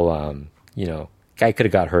doing the whole, guy could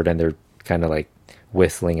have got hurt and they're kind of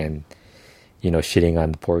whistling and, shitting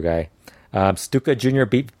on the poor guy. Stuka Jr.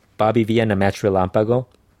 beat Bobby Villa in a match Relampago.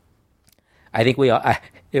 I think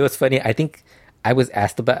it was funny. I think I was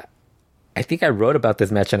asked about, I think I wrote about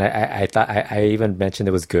this match and I thought I even mentioned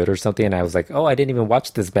it was good or something. And I was like, oh, I didn't even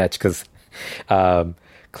watch this match because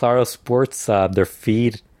Claro Sports, their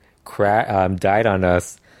feed died on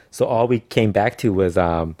us. So all we came back to was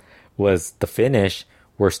the finish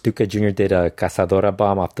where Stuka Jr. did a Cazadora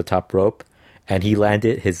bomb off the top rope and he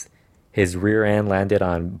landed his rear end landed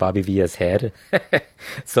on Bobby Villa's head.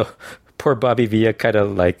 So poor Bobby Villa kind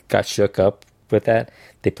of got shook up with that.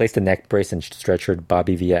 They placed a neck brace and stretchered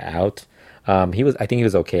Bobby Villa out. I think he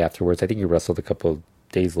was okay afterwards. I think he wrestled a couple of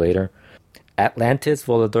days later. Atlantis,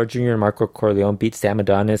 Volador Jr. and Marco Corleone beat Sam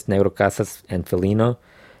Adonis, Negro Casas, and Felino.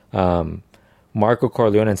 Marco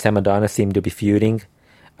Corleone and Sam Adonis seemed to be feuding.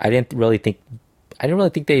 I didn't really think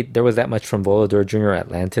there was that much from Volador Jr. or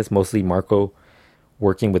Atlantis. Mostly Marco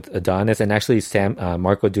working with Adonis, and actually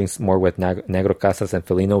Marco doing more with Negro Casas and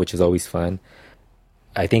Felino, which is always fun.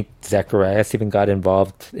 I think Zacharias even got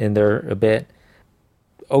involved in there a bit.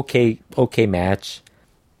 Okay match.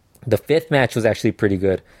 The fifth match was actually pretty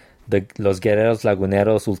good. Los Guerreros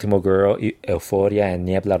Laguneros, Ultimo Guerrero, Euforia, and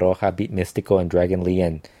Niebla Roja beat Mystico and Dragon Lee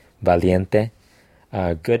and Valiente.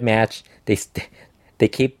 Good match. They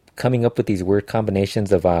keep coming up with these weird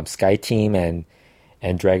combinations of Sky Team and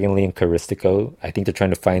Dragon Lee and Caristico. I think they're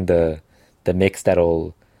trying to find the mix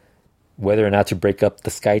that'll, whether or not to break up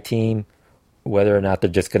the Sky Team, whether or not they're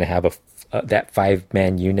just going to have that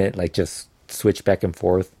 5-man unit just switch back and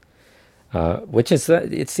forth, which is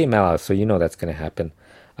it's CMLL, so that's going to happen.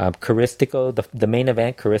 Caristico, the main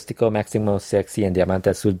event, Caristico, Maximo Sexy, and Diamante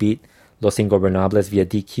Azul beat Los Ingobernables via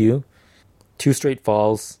DQ. 2 straight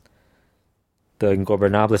falls. The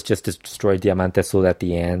Ingobernables just destroyed Diamante Azul at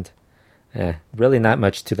the end. Really not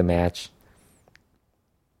much to the match.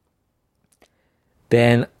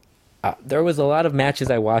 Then there was a lot of matches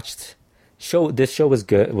I watched. This show was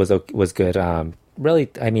good. Was good. Really,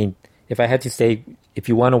 I mean, if I had to say, if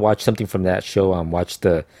you want to watch something from that show, watch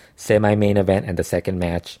the semi-main event and the second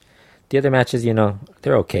match. The other matches,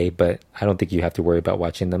 they're okay, but I don't think you have to worry about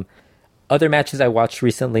watching them. Other matches I watched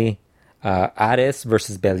recently: Ares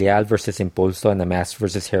versus Belial versus Impulso and the Mask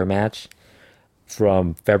versus Hair match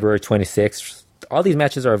from February 26th. All these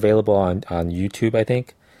matches are available on YouTube, I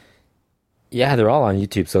think. Yeah, they're all on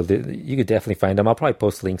YouTube, so you could definitely find them. I'll probably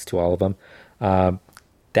post links to all of them.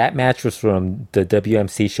 That match was from the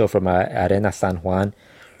WMC show from Arena San Juan.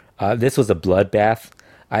 This was a bloodbath.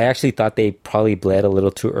 I actually thought they probably bled a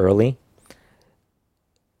little too early.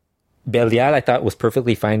 Belial, I thought, was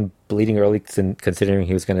perfectly fine bleeding early, considering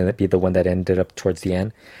he was going to be the one that ended up towards the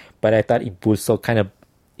end. But I thought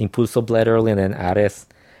Impulso bled early, and then Ares.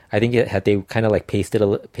 I think had they kind of like paced it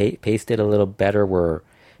a little better, where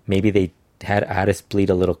maybe they had Ares bleed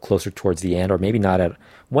a little closer towards the end, or maybe not.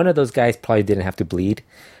 One of those guys probably didn't have to bleed,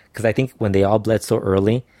 because I think when they all bled so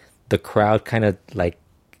early, the crowd kind of like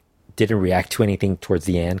didn't react to anything towards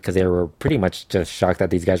the end, because they were pretty much just shocked that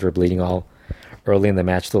these guys were bleeding all early in the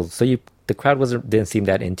match. So the crowd didn't seem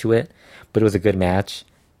that into it, but it was a good match.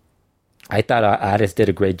 I thought Ares did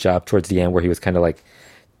a great job towards the end, where he was kind of like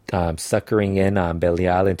suckering in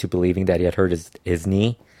Belial into believing that he had hurt his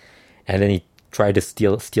knee, and then he tried to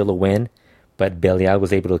steal a win, but Belial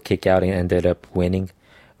was able to kick out and ended up winning.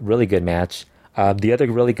 Really good match. The other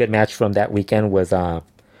really good match from that weekend was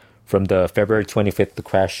from the February 25th, the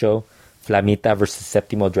Crash Show, Flamita versus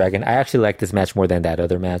Septimo Dragon. I actually like this match more than that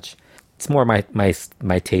other match. It's more my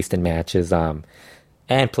taste in matches. And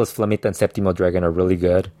plus Flamita and Septimo Dragon are really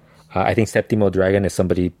good. I think Septimo Dragon is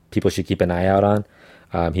somebody people should keep an eye out on.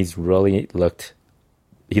 He looked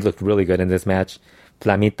really good in this match.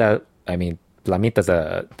 Flamita's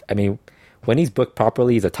when he's booked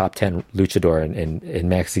properly, he's a top 10 luchador in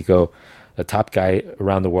Mexico, a top guy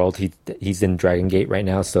around the world. He's in Dragon Gate right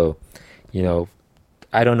now. So,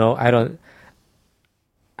 I don't know.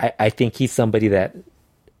 I think he's somebody that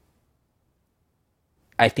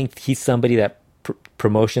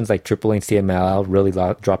promotions like Triple A and CMLL really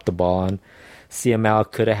dropped the ball on.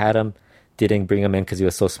 CMLL could have had him, didn't bring him in because he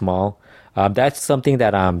was so small. That's something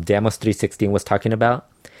that Damos 316 was talking about,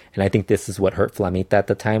 and I think this is what hurt Flamita at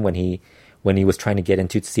the time when he was trying to get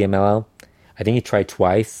into CMLL. I think he tried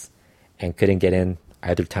twice and couldn't get in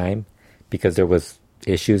either time because there was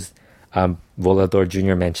issues. Volador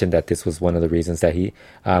Jr. mentioned that this was one of the reasons that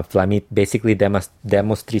Flamita, basically Damos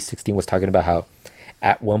 316 was talking about how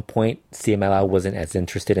at one point CMLL wasn't as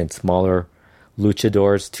interested in smaller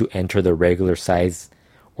luchadors to enter the regular size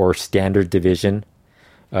or standard division,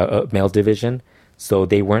 male division. So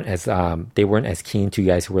they weren't as keen to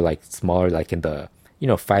guys who were like smaller, like in the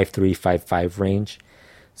 5'3", 5'5" range.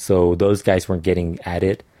 So those guys weren't getting at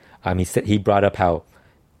it. He brought up how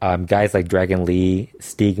guys like Dragon Lee,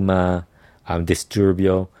 Stigma,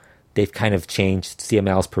 Disturbio, they've kind of changed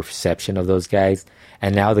CML's perception of those guys.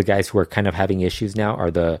 And now the guys who are kind of having issues now are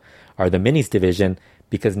the minis division,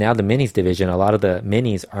 because now the minis division, a lot of the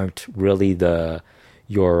minis aren't really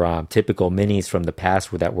your typical minis from the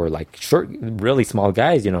past that were like short, really small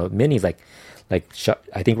guys. Minis like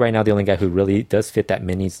I think right now the only guy who really does fit that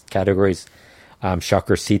minis category is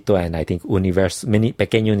Shockercito, and I think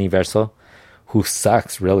Pequeño Universo, who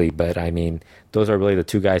sucks really. But I mean, those are really the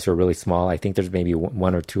two guys who are really small. I think there's maybe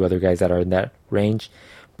one or two other guys that are in that range,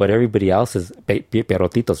 but everybody else is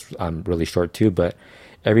Perotito's really short too. But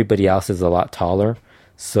everybody else is a lot taller.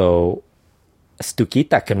 So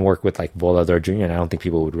Stuquita can work with like Volador Jr. and I don't think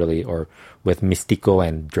people would really, or with Mystico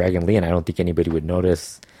and Dragon Lee, and I don't think anybody would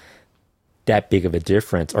notice that big of a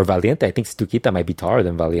difference. Or Valiente, I think Stuquita might be taller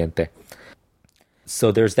than Valiente.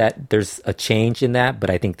 So there's a change in that, but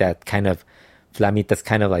I think that kind of Flamita's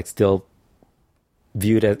kind of like still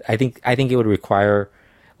viewed as, I think it would require,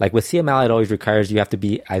 like with CML, it always requires you have to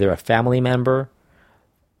be either a family member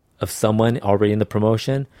of someone already in the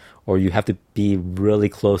promotion, or you have to be really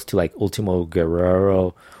close to like Ultimo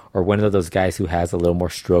Guerrero or one of those guys who has a little more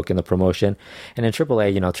stroke in the promotion. And in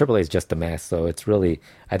AAA, AAA is just a mess. So it's really,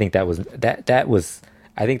 I think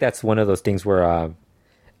I think that's one of those things where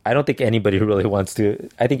I don't think anybody really wants to.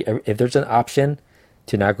 I think if there's an option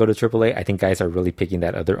to not go to AAA, I think guys are really picking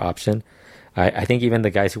that other option. I think even the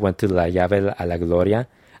guys who went to La Llave a la Gloria,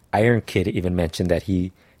 Iron Kid even mentioned that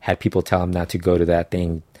he had people tell him not to go to that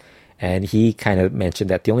thing. And he kind of mentioned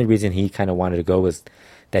that the only reason he kind of wanted to go was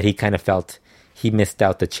that he kind of felt he missed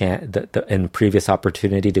out the previous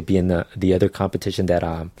opportunity to be in the other competition that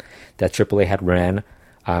AAA had ran,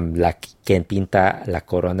 La Quien Pinta La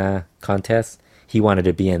Corona contest. He wanted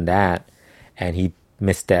to be in that, and he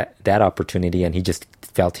missed that opportunity, and he just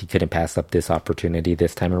felt he couldn't pass up this opportunity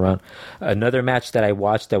this time around. Another match that I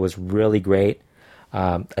watched that was really great,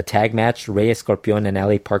 a tag match, Rey Escorpion and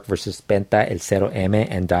LA Park versus Penta, El Cero M,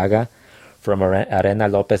 and Daga from Arena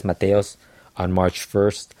Lopez Mateos on March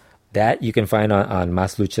 1st. That you can find on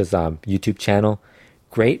Mas Lucha's YouTube channel.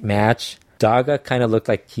 Great match. Daga kind of looked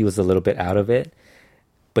like he was a little bit out of it,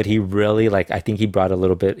 but he really, I think he brought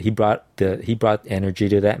he brought energy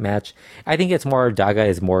to that match. I think it's more, Daga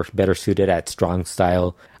is better suited at strong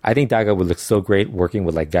style. I think Daga would look so great working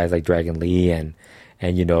with guys like Dragon Lee and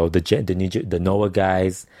the Noah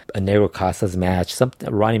guys, a Negro Casas match,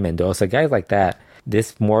 Ronnie Mendoza, guys like that.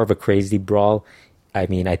 This more of a crazy brawl. I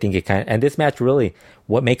mean, I think it kind of, and this match really,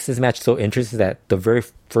 what makes this match so interesting is that the very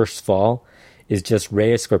first fall is just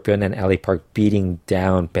Rey Escorpion and Ali Park beating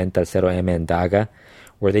down Penta, Cero M, and Daga,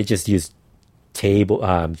 where they just used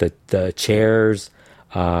the chairs,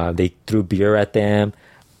 they threw beer at them,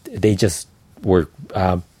 they just were,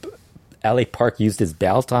 Ali Park used his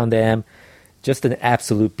belt on them, just an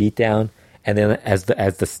absolute beatdown. And then as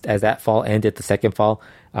that fall ended, the second fall,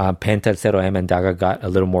 Penta, Cero M, and Daga got a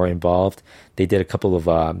little more involved. They did a couple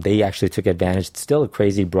of, they actually took advantage. Still a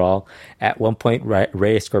crazy brawl. At one point,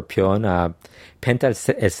 Rey Escorpion, Penta,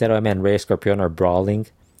 Cero M, and Rey Escorpion are brawling.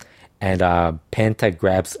 And Penta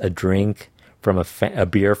grabs a drink from a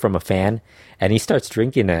beer from a fan, and he starts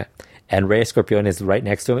drinking it. And Rey Escorpion is right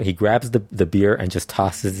next to him. He grabs the beer and just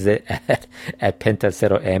tosses it at Penta,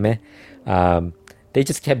 Cero M. They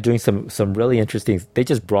just kept doing some really interesting. They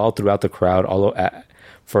just brawled throughout the crowd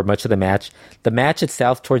for much of the match. The match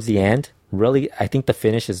itself, towards the end, really, I think the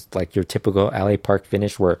finish is like your typical Ali Park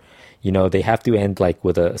finish, where they have to end like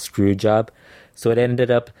with a screw job. So it ended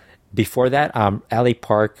up before that. Ali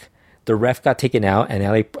Park, the ref got taken out,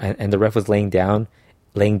 and the ref was laying down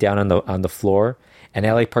on the floor, and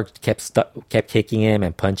Ali Park kept kicking him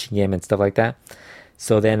and punching him and stuff like that.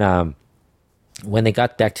 So then when they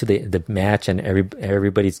got back to the match and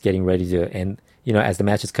everybody's getting ready to end, as the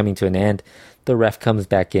match is coming to an end, the ref comes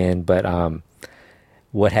back in. But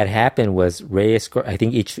what had happened was I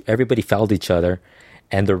think everybody fouled each other,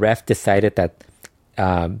 and the ref decided that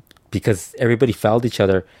because everybody fouled each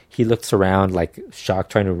other, he looks around like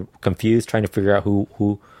shocked, confused, trying to figure out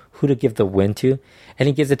who to give the win to, and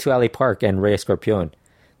he gives it to Ali Park and Rey Escorpion,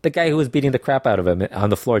 the guy who was beating the crap out of him on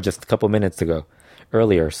the floor just a couple minutes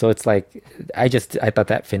earlier. So it's like, I thought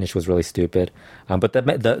that finish was really stupid. But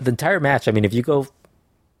the entire match, I mean, if you go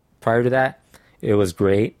prior to that, it was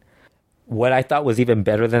great. What I thought was even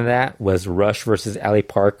better than that was Rush versus Ali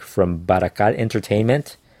Park from Barakat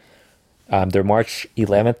Entertainment, their March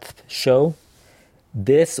 11th show.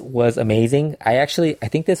 This was amazing. I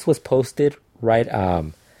think this was posted right,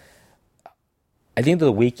 I think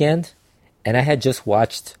the weekend, and I had just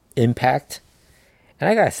watched Impact. And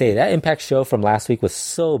I gotta say, that Impact show from last week was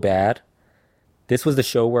so bad. This was the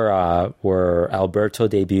show where Alberto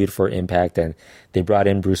debuted for Impact, and they brought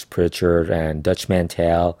in Bruce Pritchard and Dutch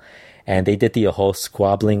Mantel, and they did the whole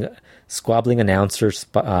squabbling announcer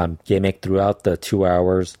gimmick throughout the 2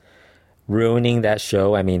 hours, ruining that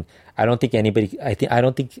show. I mean, I don't think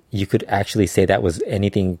you could actually say that was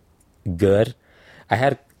anything good. I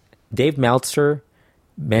had Dave Meltzer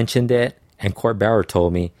mentioned it, and Court Bauer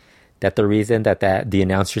told me that the reason that the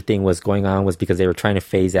announcer thing was going on was because they were trying to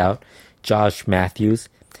phase out Josh Matthews.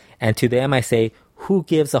 And to them, I say, who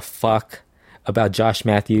gives a fuck about Josh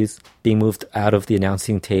Matthews being moved out of the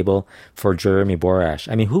announcing table for Jeremy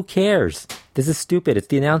Borash? I mean, who cares? This is stupid. It's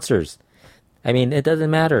the announcers. I mean, it doesn't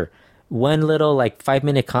matter. One little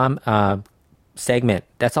 5-minute segment.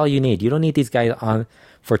 That's all you need. You don't need these guys on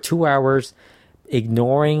for 2 hours,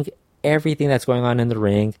 ignoring everything that's going on in the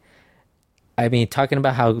ring. I mean, talking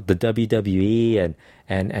about how the WWE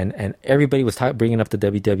and everybody was bringing up the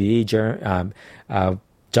WWE.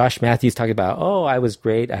 Josh Matthews talking about, oh, I was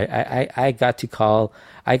great. I got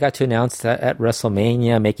to announce at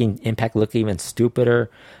WrestleMania, making Impact look even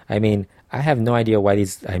stupider. I mean, I have no idea why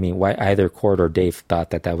either Court or Dave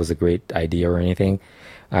thought that was a great idea or anything.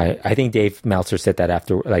 I think Dave Meltzer said that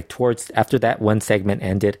after that one segment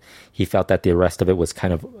ended, he felt that the rest of it was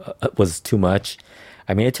kind of was too much.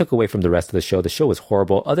 I mean, it took away from the rest of the show. The show was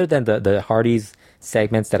horrible. Other than the Hardys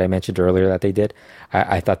segments that I mentioned earlier that they did,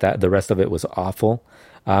 I thought that the rest of it was awful.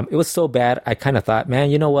 It was so bad, I kind of thought, man,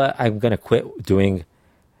 you know what? I'm going to quit doing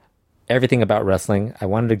everything about wrestling. I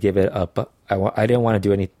wanted to give it up. I didn't want to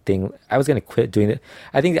do anything. I was going to quit doing it.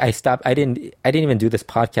 I think I stopped. I didn't even do this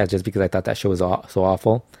podcast just because I thought that show was so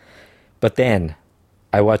awful. But then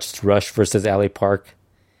I watched Rush versus Ali Park,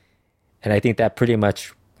 and I think that pretty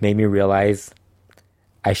much made me realize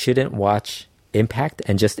I shouldn't watch Impact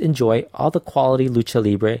and just enjoy all the quality lucha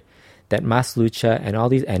libre that Mas Lucha and all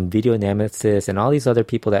these, and Video Nemesis and all these other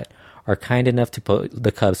people that are kind enough to post,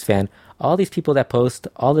 the Cubs fan, all these people that post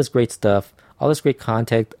all this great stuff, all this great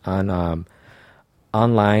content on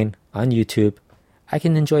online, on YouTube. I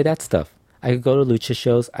can enjoy that stuff. I could go to lucha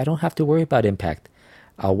shows. I don't have to worry about Impact.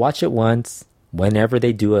 I'll watch it once whenever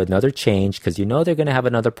they do another change, because they're going to have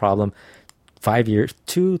another problem 5 years,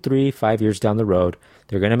 2, 3, 5 years down the road.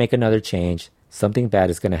 They're going to make another change. Something bad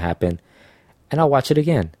is going to happen. And I'll watch it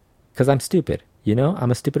again because I'm stupid.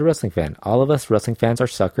 I'm a stupid wrestling fan. All of us wrestling fans are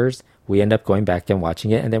suckers. We end up going back and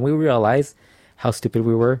watching it, and then we realize how stupid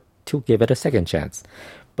we were to give it a second chance.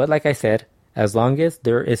 But like I said, as long as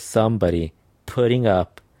there is somebody putting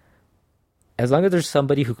up, as long as there's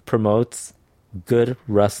somebody who promotes good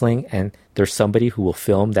wrestling and there's somebody who will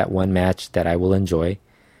film that one match that I will enjoy,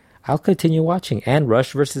 I'll continue watching. And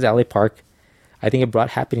Rush versus Ali Park, I think it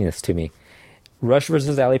brought happiness to me. Rush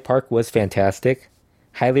versus Ali Park was fantastic.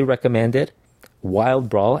 Highly recommended. Wild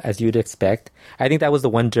brawl, as you'd expect. I think that was the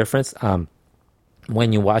one difference.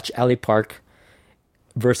 When you watch Ali Park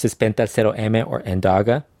versus Pentarcero M or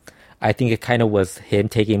Endaga, I think it kind of was him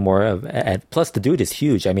taking more of... And plus, the dude is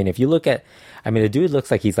huge. I mean, if you look at... I mean, the dude looks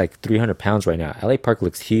like he's like 300 pounds right now. Ali Park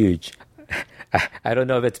looks huge. I don't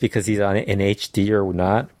know if it's because he's on in HD or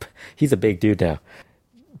not. He's a big dude now.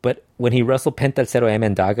 But when he wrestled Pentarcero M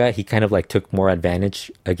and Daga, he kind of like took more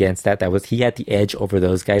advantage against that. He had the edge over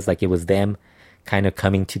those guys. Like it was them kind of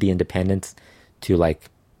coming to the independents to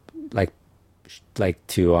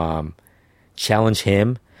to challenge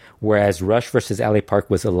him. Whereas Rush versus Ali Park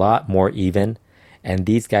was a lot more even, and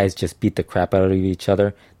these guys just beat the crap out of each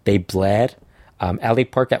other. They bled. Ali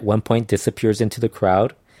Park at one point disappears into the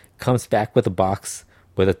crowd, comes back with a box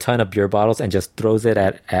with a ton of beer bottles and just throws it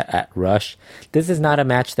at Rush. This is not a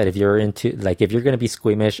match that if you're into, like, if you're going to be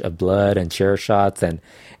squeamish of blood and chair shots and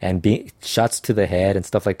shots to the head and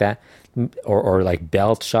stuff like that, or like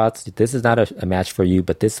belt shots, this is not a match for you,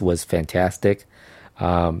 but this was fantastic.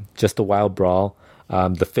 Just a wild brawl.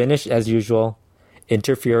 The finish, as usual,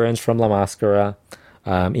 interference from La Mascara.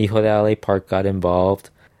 Hijo de Ali Park got involved.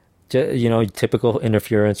 Typical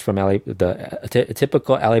interference from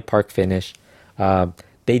typical Ali Park finish.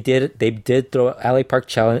 They did throw Ali Park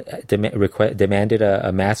demanded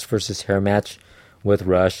a mask versus hair match with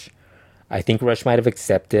Rush. I think Rush might have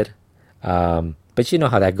accepted, but you know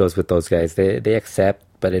how that goes with those guys. They accept,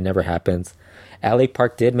 but it never happens. Ali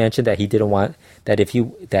Park did mention that he didn't want that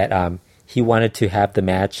he wanted to have the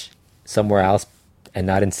match somewhere else and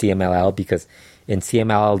not in CMLL, because in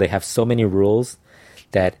CMLL they have so many rules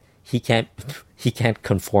that he can't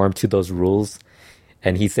conform to those rules.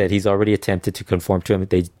 And he said he's already attempted to conform to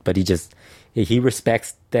them, but he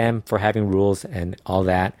respects them for having rules and all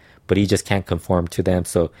that, but he just can't conform to them.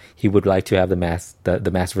 So he would like to have the mask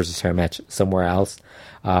versus hair match somewhere else.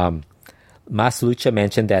 Mas Lucha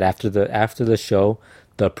mentioned that after the show,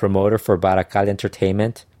 the promoter for Baracal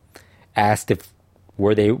Entertainment asked if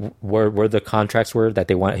where the contracts were that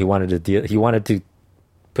he wanted to deal. He wanted to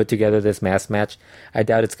put together this mask match. I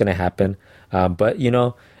doubt it's going to happen. But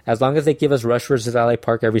as long as they give us Rush versus Ali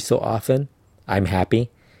Park every so often, I'm happy.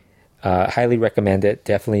 Highly recommend it.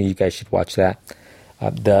 Definitely, you guys should watch that.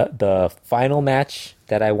 The final match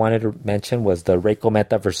that I wanted to mention was the Rey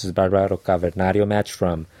Cometa versus Barbaro Cavernario match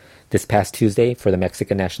from this past Tuesday for the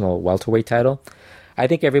Mexican National Welterweight title. I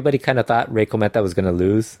think everybody kind of thought Rey Cometa was going to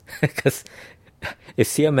lose, because if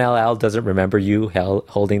CMLL doesn't remember you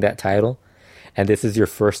holding that title, and this is your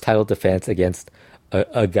first title defense against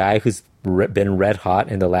a guy who's been red hot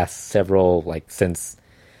in the last several, like since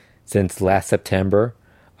last September,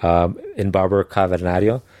 in Barbaro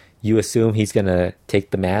Cavernario, you assume he's going to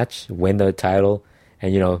take the match, win the title,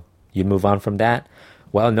 and you move on from that.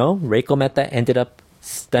 Well, no, Rey Cometa ended up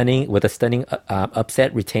stunning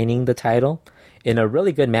upset, retaining the title in a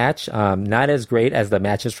really good match. Not as great as the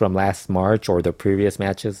matches from last March or the previous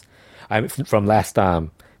matches. From last, I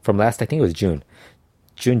think it was June,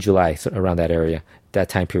 July, so around that area, that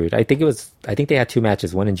time period. I think they had two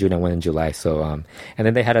matches, one in June and one in July. So, and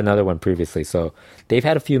then they had another one previously. So they've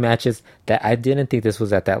had a few matches that I didn't think this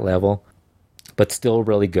was at that level, but still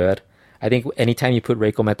really good. I think anytime you put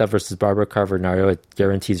Rey Cometa versus Barbaro Cavernario, it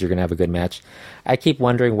guarantees you're going to have a good match. I keep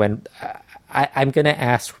wondering when... I'm going to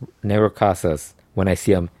ask Negro Casas, when I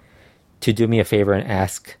see him, to do me a favor and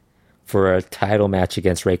ask for a title match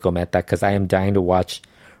against Rey Cometa, because I am dying to watch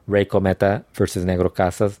Rey Cometa versus Negro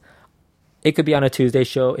Casas. It could be on a Tuesday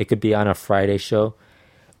show, it could be on a Friday show,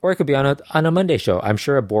 or it could be on a Monday show. I'm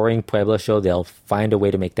sure a boring Puebla show, they'll find a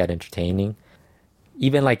way to make that entertaining.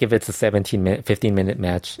 Even like if it's a 15-minute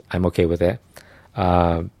match, I'm okay with it.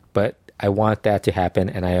 But I want that to happen,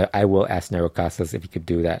 and I will ask Negro Casas if he could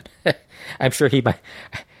do that. I'm sure he's going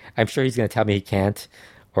to tell me he can't,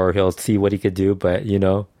 or he'll see what he could do. But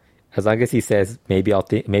as long as he says maybe I'm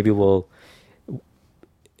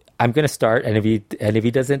going to start, and if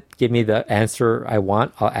he doesn't give me the answer I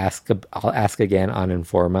want, I'll ask again on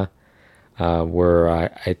Informa, where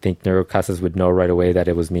I think Negro Casas would know right away that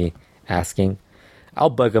it was me asking.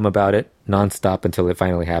 I'll bug him about it nonstop until it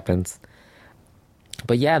finally happens.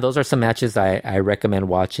 But yeah, those are some matches I recommend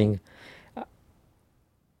watching.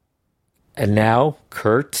 And now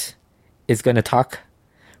Kurt is going to talk.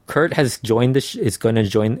 Kurt has is going to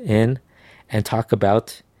join in and talk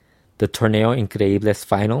about the Torneo Increíbles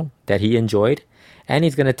final that he enjoyed. And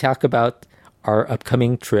he's going to talk about our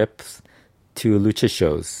upcoming trips to lucha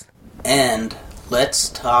shows. And let's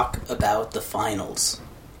talk about the finals.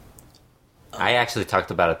 I actually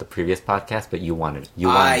talked about it the previous podcast, but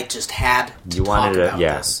I just had to talk about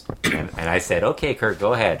this. and I said, okay, Kurt,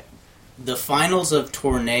 go ahead. The finals of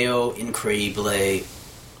Torneo Increíble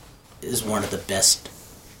is one of the best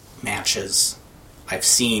matches I've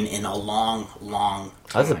seen in a long, long time.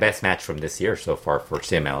 That was the best match from this year so far for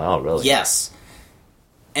CMLL, really. Yes.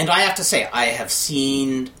 And I have to say, I have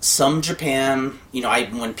seen some Japan,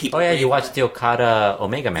 when people... Oh, yeah, you watched the Okada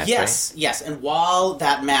Omega match, yes, right? Yes, and while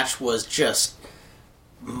that match was just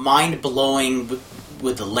mind-blowing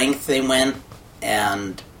with the length they went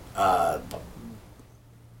and the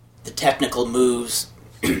technical moves,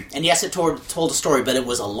 and yes, it told a story, but it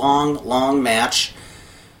was a long, long match,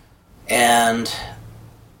 and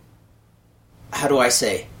how do I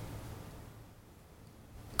say...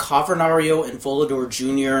 Cavernario and Volador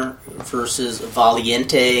Jr. versus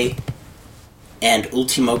Valiente and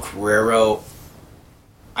Ultimo Guerrero,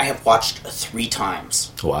 I have watched 3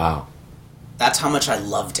 times. Wow. That's how much I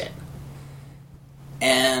loved it.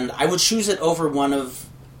 And I would choose it over one of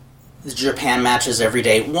the Japan matches every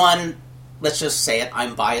day. One, let's just say it,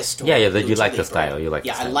 I'm biased to you like Libre. the style.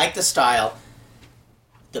 I like the style.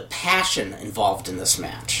 The passion involved in this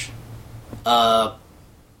match.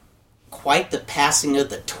 Quite the passing of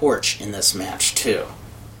the torch in this match, too.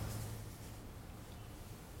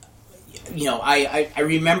 I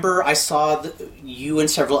remember I saw you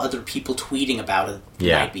and several other people tweeting about it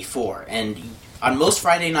the night before. And on most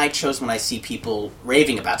Friday night shows, when I see people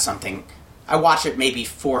raving about something, I watch it maybe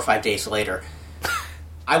 4 or 5 days later.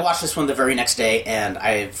 I watched this one the very next day, and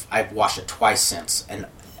I've watched it twice since. And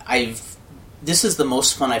this is the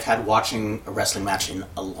most fun I've had watching a wrestling match in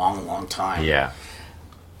a long, long time. Yeah.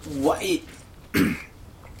 For me,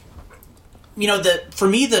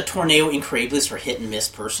 the Torneo Increíbles are hit and miss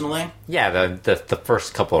personally. Yeah, the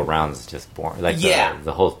first couple of rounds is just boring.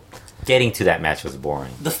 The whole getting to that match was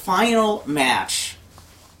boring. The final match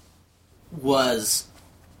was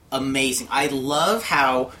amazing. I love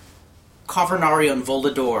how Cavernario and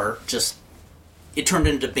Volador it turned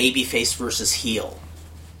into babyface versus heel.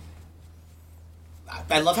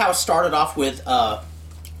 I love how it started off with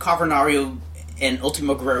Cavernario and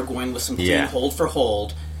Ultimo Guerrero going with some clean hold for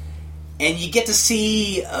hold. And you get to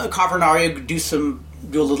see Cavernario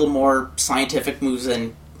do a little more scientific moves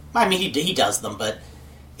than... I mean, he does them, but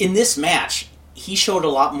in this match, he showed a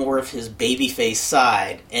lot more of his babyface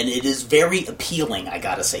side, and it is very appealing, I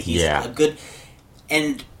gotta say. He's a good...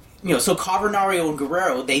 And, so Cavernario and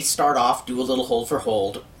Guerrero, they start off, do a little hold for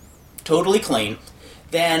hold, totally clean.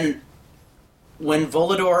 Then, when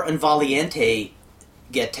Volador and Valiente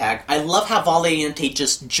get tagged, I love how Valiente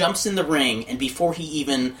just jumps in the ring, and before he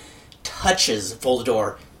even touches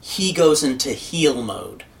Volador, he goes into heel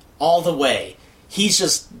mode all the way. He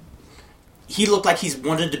looked like he's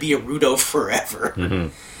wanted to be a Rudo forever. Mm-hmm.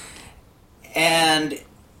 And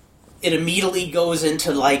it immediately goes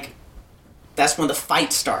into, that's when the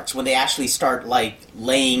fight starts, when they actually start,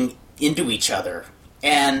 laying into each other.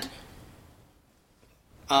 And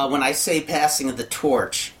when I say passing of the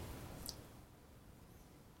torch,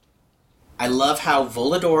 I love how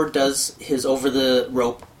Volador does his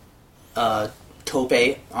over-the-rope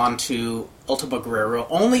tope onto Ultimo Guerrero,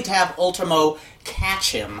 only to have Ultimo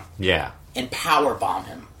catch him and powerbomb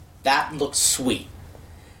him. That looks sweet.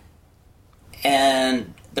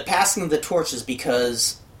 And the passing of the torch is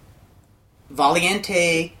because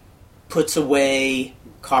Valiente puts away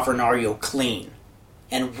Cavernario clean.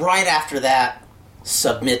 And right after that,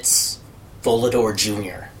 submits Volador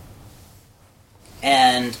Jr.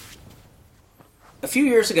 And a few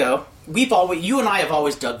years ago, you and I have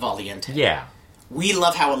always dug Valiente. Yeah. We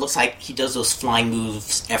love how it looks like he does those flying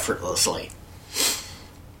moves effortlessly.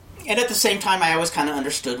 And at the same time, I always kind of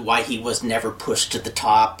understood why he was never pushed to the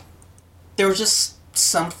top. There was just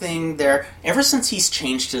something there. Ever since he's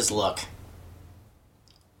changed his look,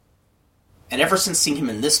 and ever since seeing him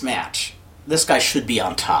in this match, this guy should be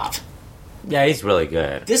on top. Yeah, he's really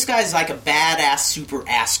good. This guy's like a badass super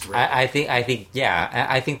asterisk. I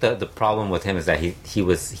think the problem with him is that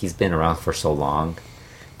he's been around for so long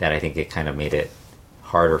that I think it kind of made it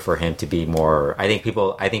harder for him to be more. I think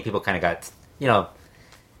people kind of got,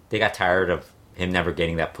 they got tired of him never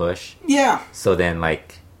getting that push. Yeah. So then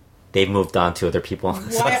they've moved on to other people. Well,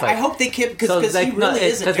 so I hope they keep, because he really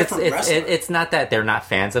is a different wrestler. It's not that they're not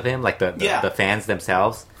fans of him, the fans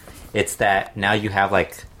themselves. It's that now you have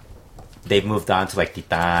they've moved on to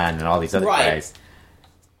Titan and all these other guys.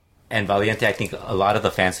 And Valiente, I think a lot of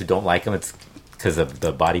the fans who don't like him, it's because of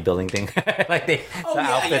the bodybuilding thing, like the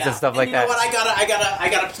outfits and stuff and like you that. know what? I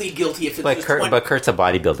gotta plead guilty if it's But Kurt's a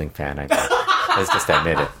bodybuilding fan. I think. Let's just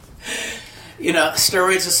admit it. You know,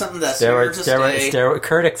 steroids is something that's here to stay.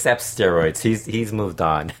 Kurt accepts steroids. He's moved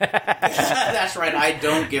on. That's right. I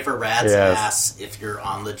don't give a rat's ass if you're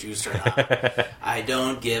on the juice or not. I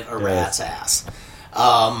don't give a rat's ass.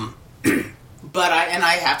 But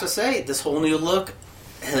I have to say, this whole new look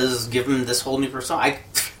has given this whole new persona.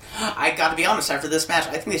 I got to be honest. After this match,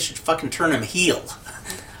 I think they should fucking turn him heel.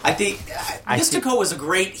 I think Mystico was a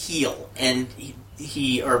great heel, and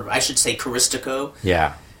he or I should say, Caristico.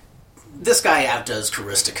 Yeah. This guy outdoes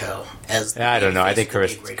Caristico as. I don't know. I think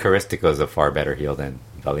Caristico is a far better heel than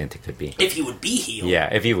Valiente could be. If he would be heel.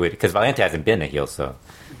 Yeah, if he would, because Valiente hasn't been a heel, so.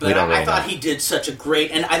 But I thought he did such a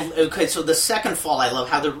great. And so the second fall, I love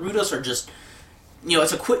how the Rudos are just. You know,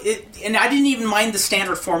 it's a quick. And I didn't even mind the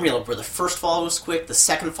standard formula where the first fall was quick, the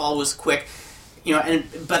second fall was quick. You know,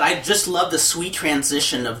 but I just love the sweet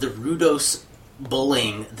transition of the Rudos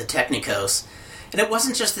bullying the Technicos. And it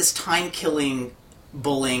wasn't just this time-killing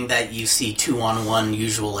bullying that you see 2-on-1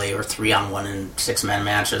 usually, or 3-on-1 in 6-man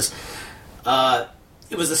matches.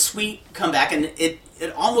 It was a sweet comeback, and it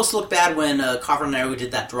almost looked bad when Cavernario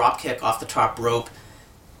did that drop kick off the top rope,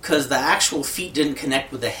 because the actual feet didn't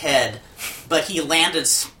connect with the head, but he landed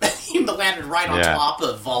right on top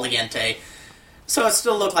of Valiente, so it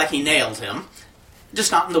still looked like he nailed him,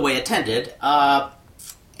 just not in the way intended.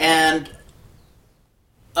 And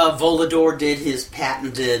Volador did his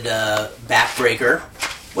patented backbreaker.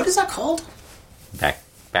 What is that called?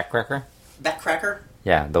 Backcracker? Backcracker?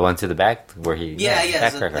 Yeah, the one to the back where he... Yeah,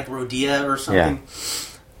 is it like Rodea or something?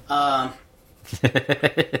 Yeah.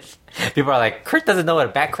 People are like, Kurt doesn't know what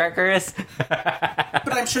a backcracker is?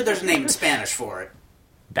 But I'm sure there's a name in Spanish for it.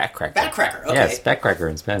 Backcracker. Backcracker, okay. Yes, backcracker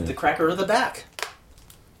in Spanish. The cracker of the back.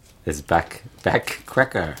 It's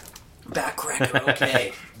backcracker. Backcracker,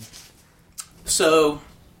 okay. So,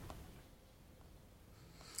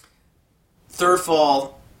 third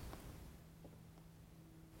fall,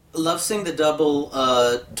 love seeing the double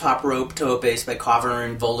top rope toe base by Cavernario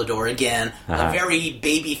and Volador again. A very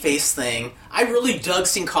baby face thing. I really dug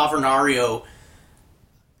seeing Cavernario.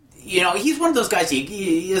 You know, he's one of those guys.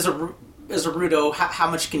 He is a Rudo.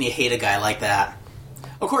 How much can you hate a guy like that?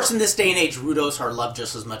 Of course, in this day and age, Rudos are loved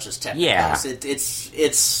just as much as Technicos. Yeah.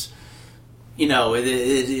 It's you know,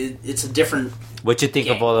 it's a different. What'd you think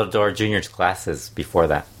game. of Volador Jr.'s glasses before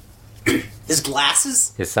that? His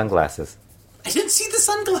glasses? His sunglasses. I didn't see the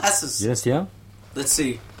sunglasses. You didn't see them? Let's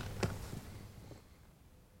see.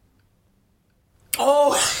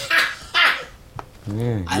 Oh!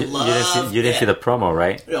 I love You didn't see the promo,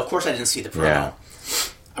 right? Of course I didn't see the promo. Yeah.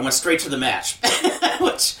 I went straight to the match.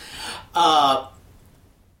 Which,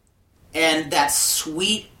 and that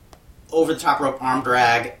sweet over-the-top rope arm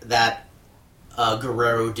drag that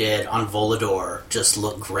Guerrero did on Volador just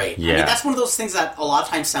looked great. Yeah. I mean, that's one of those things that a lot of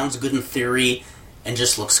times sounds good in theory and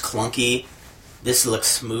just looks clunky. This looks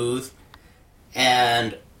smooth.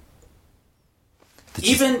 And Did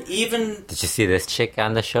you see this chick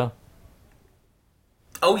on the show?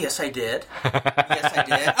 Oh, yes, I did. Yes, I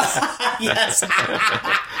did. Yes.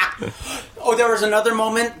 Oh, there was another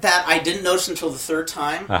moment that I didn't notice until the third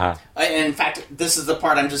time. And in fact, this is the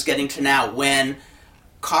part I'm just getting to now. When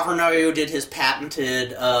Cavernario did his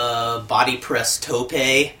patented body press tope,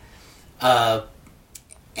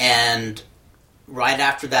 and right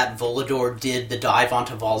after that, Volador did the dive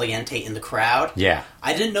onto Valiente in the crowd. Yeah.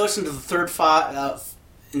 I didn't notice until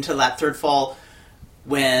that third fall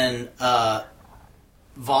when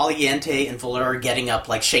Valiente and Volador are getting up,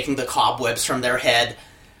 like shaking the cobwebs from their head.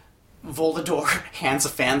 Volador hands a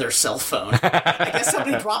fan their cell phone. I guess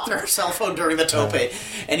somebody dropped their cell phone during the tope,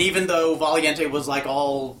 and even though Valiente was like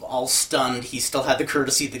all stunned, he still had the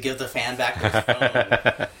courtesy to give the fan back their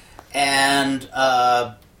phone. And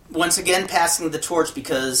once again, passing the torch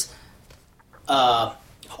because.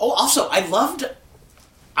 Also, I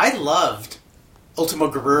loved Ultimo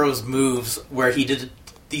Guerrero's moves where he did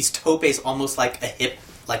these topes almost like a hip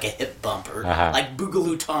bumper, like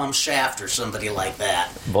Boogaloo Tom Shaft or somebody like that.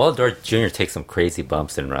 Volador Jr. takes some crazy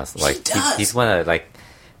bumps in wrestling. Like, he does. He's one of like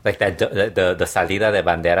that the salida de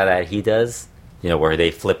bandera that he does. You know, where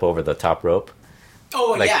they flip over the top rope.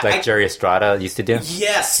 Oh like Jerry Estrada used to do.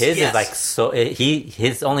 Yes, his is like so.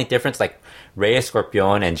 His only difference, like Rey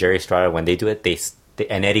Escorpion and Jerry Estrada, when they do it,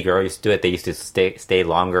 and Eddie Guerrero used to do it. They used to stay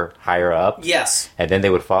longer, higher up. Yes, and then they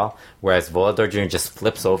would fall. Whereas Volador Jr. just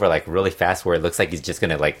flips over like really fast, where it looks like he's just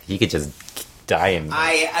gonna he could just dying.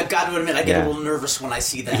 I've got to admit, I get a little nervous when I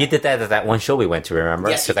see that. He did that at that one show we went to, remember?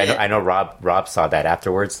 Yes, he did. I know Rob saw that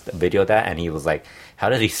afterwards, the video of that, and he was like, how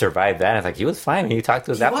did he survive that? And I was like, he was fine. He talked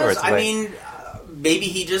to us afterwards. I mean, maybe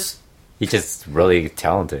he just... He's just really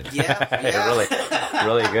talented. Yeah.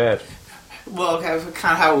 really good. Well, kind of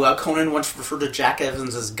how Conan once referred to Jack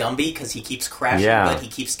Evans as Gumby, because he keeps crashing, but he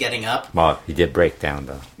keeps getting up. Well, he did break down,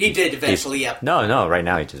 though. He did eventually, yeah. No, right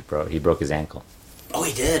now he broke his ankle. Oh,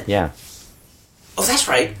 he did? Yeah. Oh, that's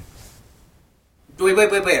right. Wait.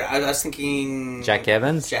 I was thinking... Jack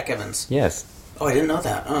Evans? Jack Evans. Yes. Oh, I didn't know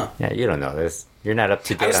that. Yeah, you don't know this. You're not up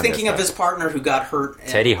to date on this. I was thinking of his partner who got hurt.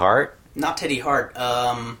 Teddy Hart? Not Teddy Hart.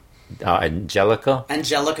 Angelico?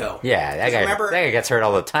 Yeah, that guy gets hurt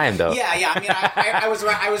all the time, though. Yeah. I mean, I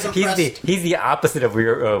was impressed. He's the opposite of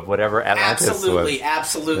whatever Atlantis was.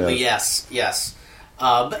 Absolutely, yes.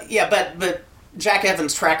 But Jack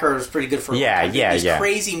Evans' tracker was pretty good for him. These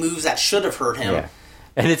crazy moves that should have hurt him. Yeah.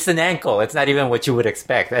 And it's an ankle. It's not even what you would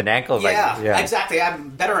expect. An ankle, exactly. I'm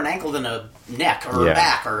better an ankle than a neck or a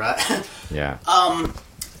back or yeah.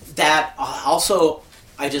 That also,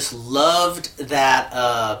 I just loved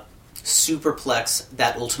that superplex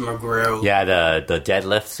that Ultimo Guerrero. Yeah, the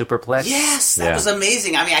deadlift superplex. Yes, that was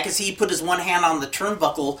amazing. I mean, I could see he put his one hand on the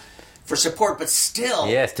turnbuckle for support, but still.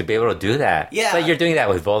 Yes, to be able to do that. Yeah. But you're doing that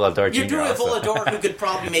with Volador Jr. You're doing it with Volador, who could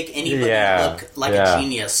probably make anybody look like a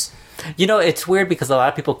genius. You know, it's weird because a lot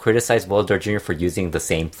of people criticize Volador Jr. for using the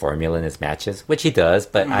same formula in his matches, which he does,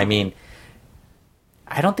 but I mean,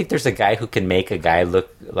 I don't think there's a guy who can make a guy look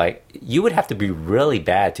like... You would have to be really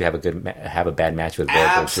bad to have a bad match with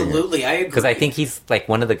Volador Jr. Absolutely, I agree. Because I think he's like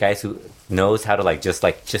one of the guys who knows how to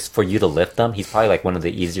just for you to lift them, he's probably like one of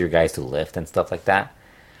the easier guys to lift and stuff like that.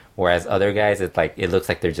 Whereas other guys, it looks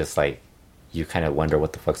like they're just like... You kind of wonder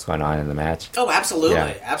what the fuck's going on in the match. Oh,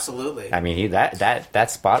 absolutely. I mean,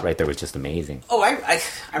 that spot right there was just amazing. Oh, I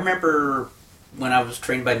remember when I was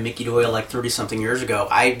trained by Mickey Doyle like 30-something years ago,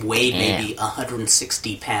 I weighed maybe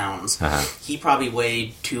 160 pounds. He probably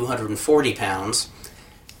weighed 240 pounds.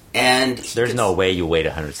 And there's no way you weighed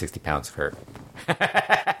 160 pounds, Kurt.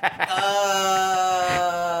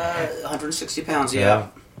 160 pounds, yeah.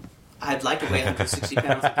 I'd like to weigh 160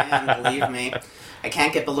 pounds again, believe me. I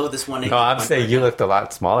can't get below this 180. No, I'm saying you looked a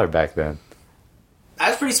lot smaller back then. I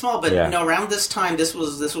was pretty small, but around this time, this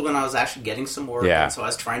was when I was actually getting some work, and so I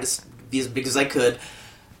was trying to be as big as I could.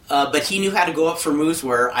 But he knew how to go up for moves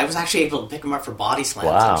where I was actually able to pick him up for body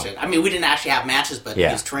slams and shit. I mean, we didn't actually have matches, but he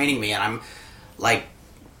was training me, and I'm like...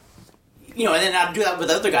 and then I'd do that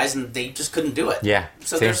with other guys, and they just couldn't do it. Yeah.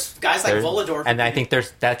 So there's guys like Volador. And I think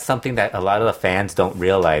that's something that a lot of the fans don't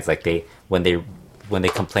realize. Like, when they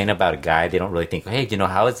complain about a guy, they don't really think, hey,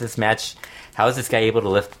 how is this guy able to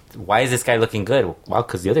lift? Why is this guy looking good? Well,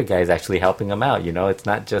 because the other guy is actually helping him out. It's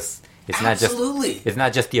not just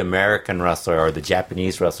the American wrestler or the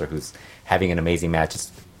Japanese wrestler who's having an amazing match.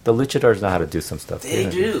 The luchadors know how to do some stuff. They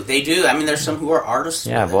do. I mean, there's some who are artists.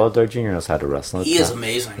 Yeah, Volador Jr. knows how to wrestle. He is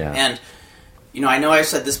amazing. Yeah. And, I know I've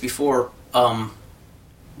said this before,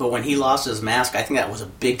 but when he lost his mask, I think that was a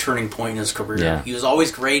big turning point in his career. Yeah. He was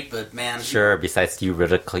always great, but man... Sure, besides you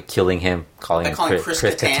ridiculing him, calling him Chris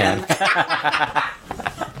Kattan.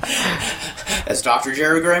 As Dr.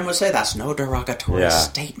 Jerry Graham would say, that's no derogatory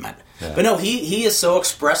statement. Yeah. But no, he is so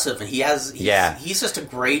expressive, and he's just a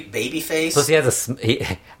great baby face. Plus,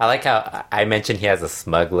 I like how I mentioned he has a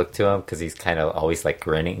smug look to him, because he's kind of always like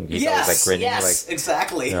grinning. He's always like grinning. Yes,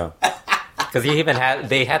 exactly. Because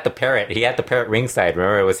they had the parrot. He had the parrot ringside.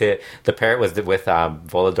 Remember, the parrot was with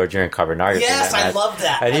Volador Jr. and Cavernario. Yes, I love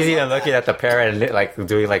that. And he's even looking at the parrot and like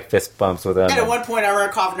doing like fist bumps with him. And at one point, I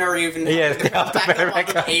remember Cavernario even the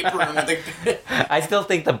apron. I still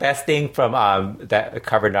think the best thing from that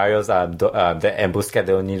Cavernario's the En Busca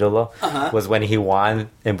de un Ídolo was when he won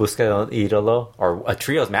En Busca de un Ídolo, or a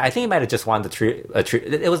trios match. I think he might have just won the trio.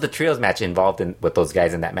 It was the trios match involved with those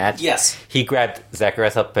guys in that match. Yes, he grabbed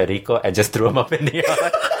Zacharias El Perico and just threw him up in the air.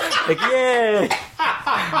 Like, yay!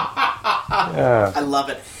 I love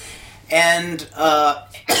it. And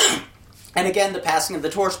and again, the passing of the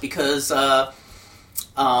torch, because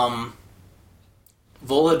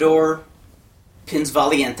Volador pins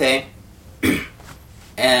Valiente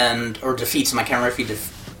or defeats him. I can't remember if he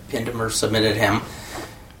pinned him or submitted him.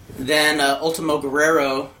 Then Ultimo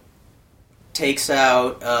Guerrero takes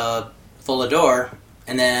out Volador,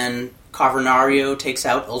 and then Cavernario takes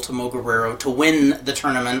out Ultimo Guerrero to win the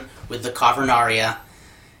tournament with the Cavernaria.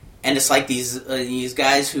 And it's like these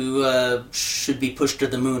guys who should be pushed to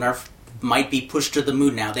the moon might be pushed to the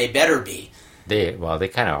moon now. They better be. They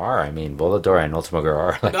kind of are. I mean, Volador and Ultimo Guerrero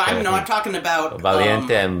are like... I'm talking about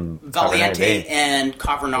Valiente and Valiente and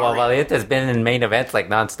Cavernario. Well, Valiente's been in main events like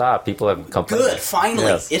nonstop. People have complained. Good, finally.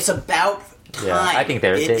 Yes. It's about time. Yeah, I think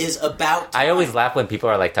it is about time. I always laugh when people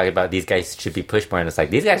are like talking about these guys should be pushed more, and it's like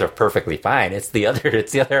these guys are perfectly fine. It's the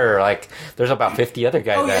other like there's about 50 other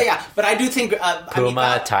guys. Oh yeah. But I do think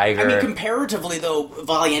Puma, Tiger. I mean, comparatively though,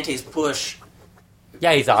 Valiente's push.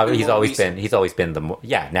 Yeah, he's always been the more.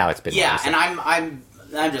 Yeah, now it's been. Yeah, and I'm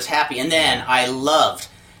just happy. And then I loved.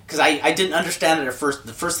 Because I didn't understand it at first.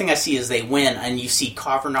 The first thing I see is they win, and you see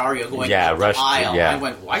Cavernario going up the aisle. Yeah. I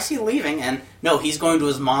went, why is he leaving? And no, he's going to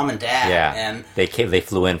his mom and dad. Yeah, and they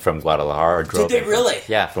flew in from Guadalajara. Did they really?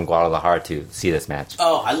 From Guadalajara to see this match.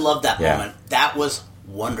 Oh, I love that moment. That was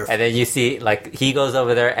wonderful. And then you see, like, he goes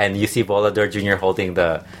over there, and you see Volador Jr. holding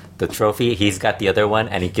the trophy. He's got the other one,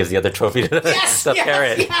 and he gives the other trophy to the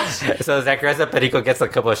parrot. Yes. So Zachareza Perico gets a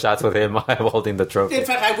couple of shots with him holding the trophy. In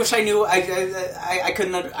fact, I wish I knew. I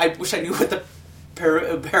couldn't. I wish I knew what the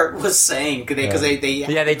parrot was saying because they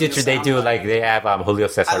have Julio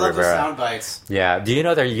Cesar Rivera. I love the sound bites. Yeah. Do you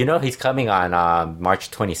know he's coming on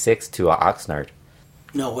March 26th to Oxnard?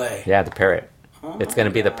 No way. Yeah, the parrot. Oh, it's going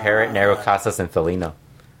to be the parrot, Nero Casas, and Felino.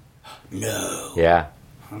 No. Yeah.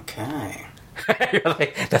 Okay. You're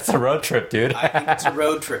like, that's a road trip, dude. I think it's a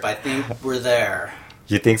road trip. I think we're there.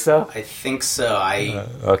 You think so? I think so.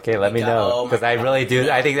 Okay, let me know. Because I really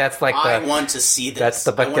do. I think that's like I want to see this. That's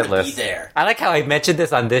the bucket list. I want to be there. I like how I mentioned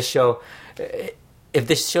this on this show. If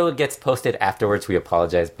this show gets posted afterwards, we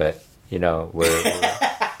apologize. But, we're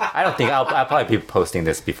I don't think... I'll probably be posting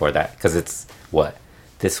this before that. Because it's... What?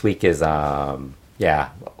 This week is... Classica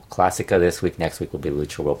this week. Next week will be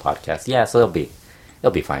Lucha World Podcast. Yeah, so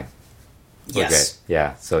it'll be fine. We're yes.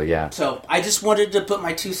 Good. Yeah. So I just wanted to put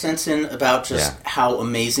my 2 cents in about just how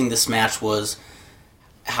amazing this match was,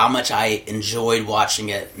 how much I enjoyed watching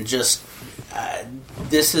it, and just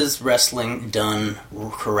this is wrestling done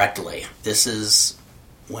correctly. This is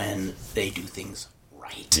when they do things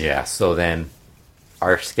right. Yeah. So then,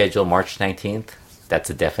 our schedule March 19th. That's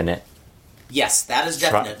a definite. Yes, that is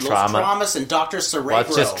definite. Los Traumas and Dr. Cerebro. Well,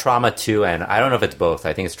 it's just Trauma 2, and I don't know if it's both.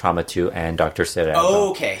 I think it's Trauma 2 and Dr. Cerebro.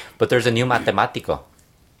 Oh, okay. But there's a new Matematico.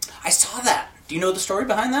 I saw that. Do you know the story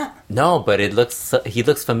behind that? No, but he looks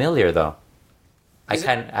familiar, though.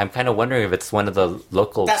 I'm kind of wondering if it's one of the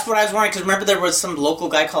local... That's what I was wondering, because remember there was some local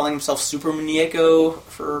guy calling himself Super Muñeco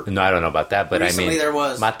for... No, I don't know about that, but recently there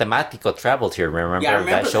was. Matematico traveled here, remember? Yeah, I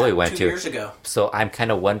remember that show he went 2 to? years ago. So I'm kind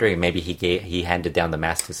of wondering, maybe he handed down the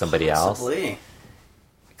mask to somebody else?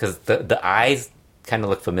 Because the eyes kind of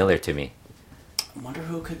look familiar to me. I wonder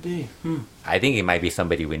who it could be. I think it might be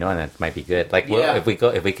somebody we know, and it might be good. Like, if we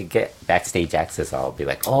could get backstage access, I'll be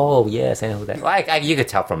like, oh yes, I know who that. Like, you could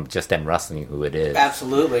tell from just them wrestling who it is.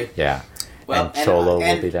 Absolutely. Yeah. Well, and Cholo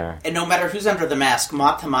will be there. And no matter who's under the mask,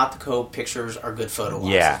 Matematico pictures are good photo ops.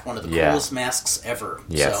 Yeah. It's one of the coolest masks ever.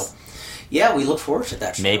 Yes. So, yeah, we look forward to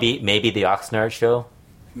that show. Maybe the Oxnard show.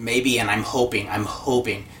 Maybe, and I'm hoping.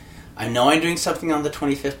 I know I'm doing something on the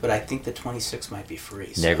 25th, but I think the 26th might be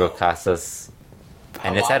free. So. Negro Casas.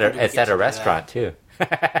 And it's at a restaurant, too.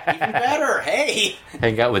 Even better. Hey.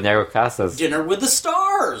 Hang out with Negro Casas. Dinner with the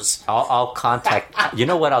stars. I'll contact... You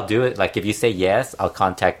know what I'll do? Like, if you say yes, I'll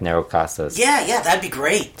contact Negro Casas. Yeah, that'd be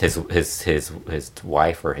great. His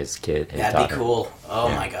wife or his kid. That'd daughter. be cool. Oh,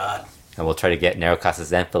 my God. And we'll try to get Negro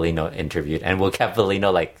Casas and Felino interviewed. And we'll have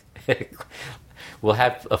Felino, like... We'll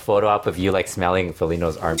have a photo op of you, like, smelling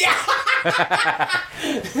Felino's armpit.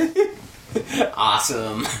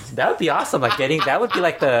 Awesome. That would be awesome. Like, that would be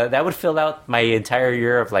like that would fill out my entire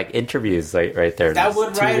year of, like, interviews, like, right there. That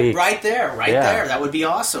would, right there. That would be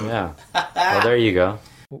awesome. Yeah. Well, there you go.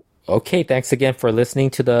 Okay, thanks again for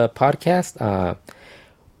listening to the podcast.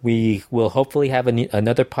 We will hopefully have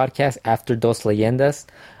another podcast after Dos Leyendas.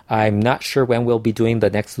 I'm not sure when we'll be doing the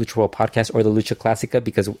next Lucha World podcast or the Lucha Classica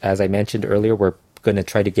because, as I mentioned earlier, we're going to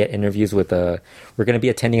try to get interviews with we're going to be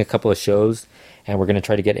attending a couple of shows, and we're going to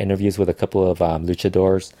try to get interviews with a couple of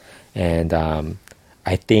luchadors. And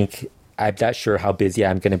I think I'm not sure how busy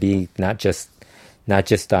I'm going to be. Not just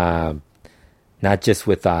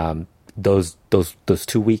with those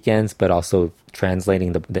 2 weekends, but also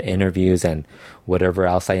translating the interviews and whatever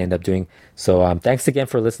else I end up doing. So thanks again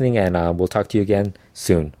for listening, and we'll talk to you again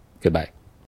soon. Goodbye.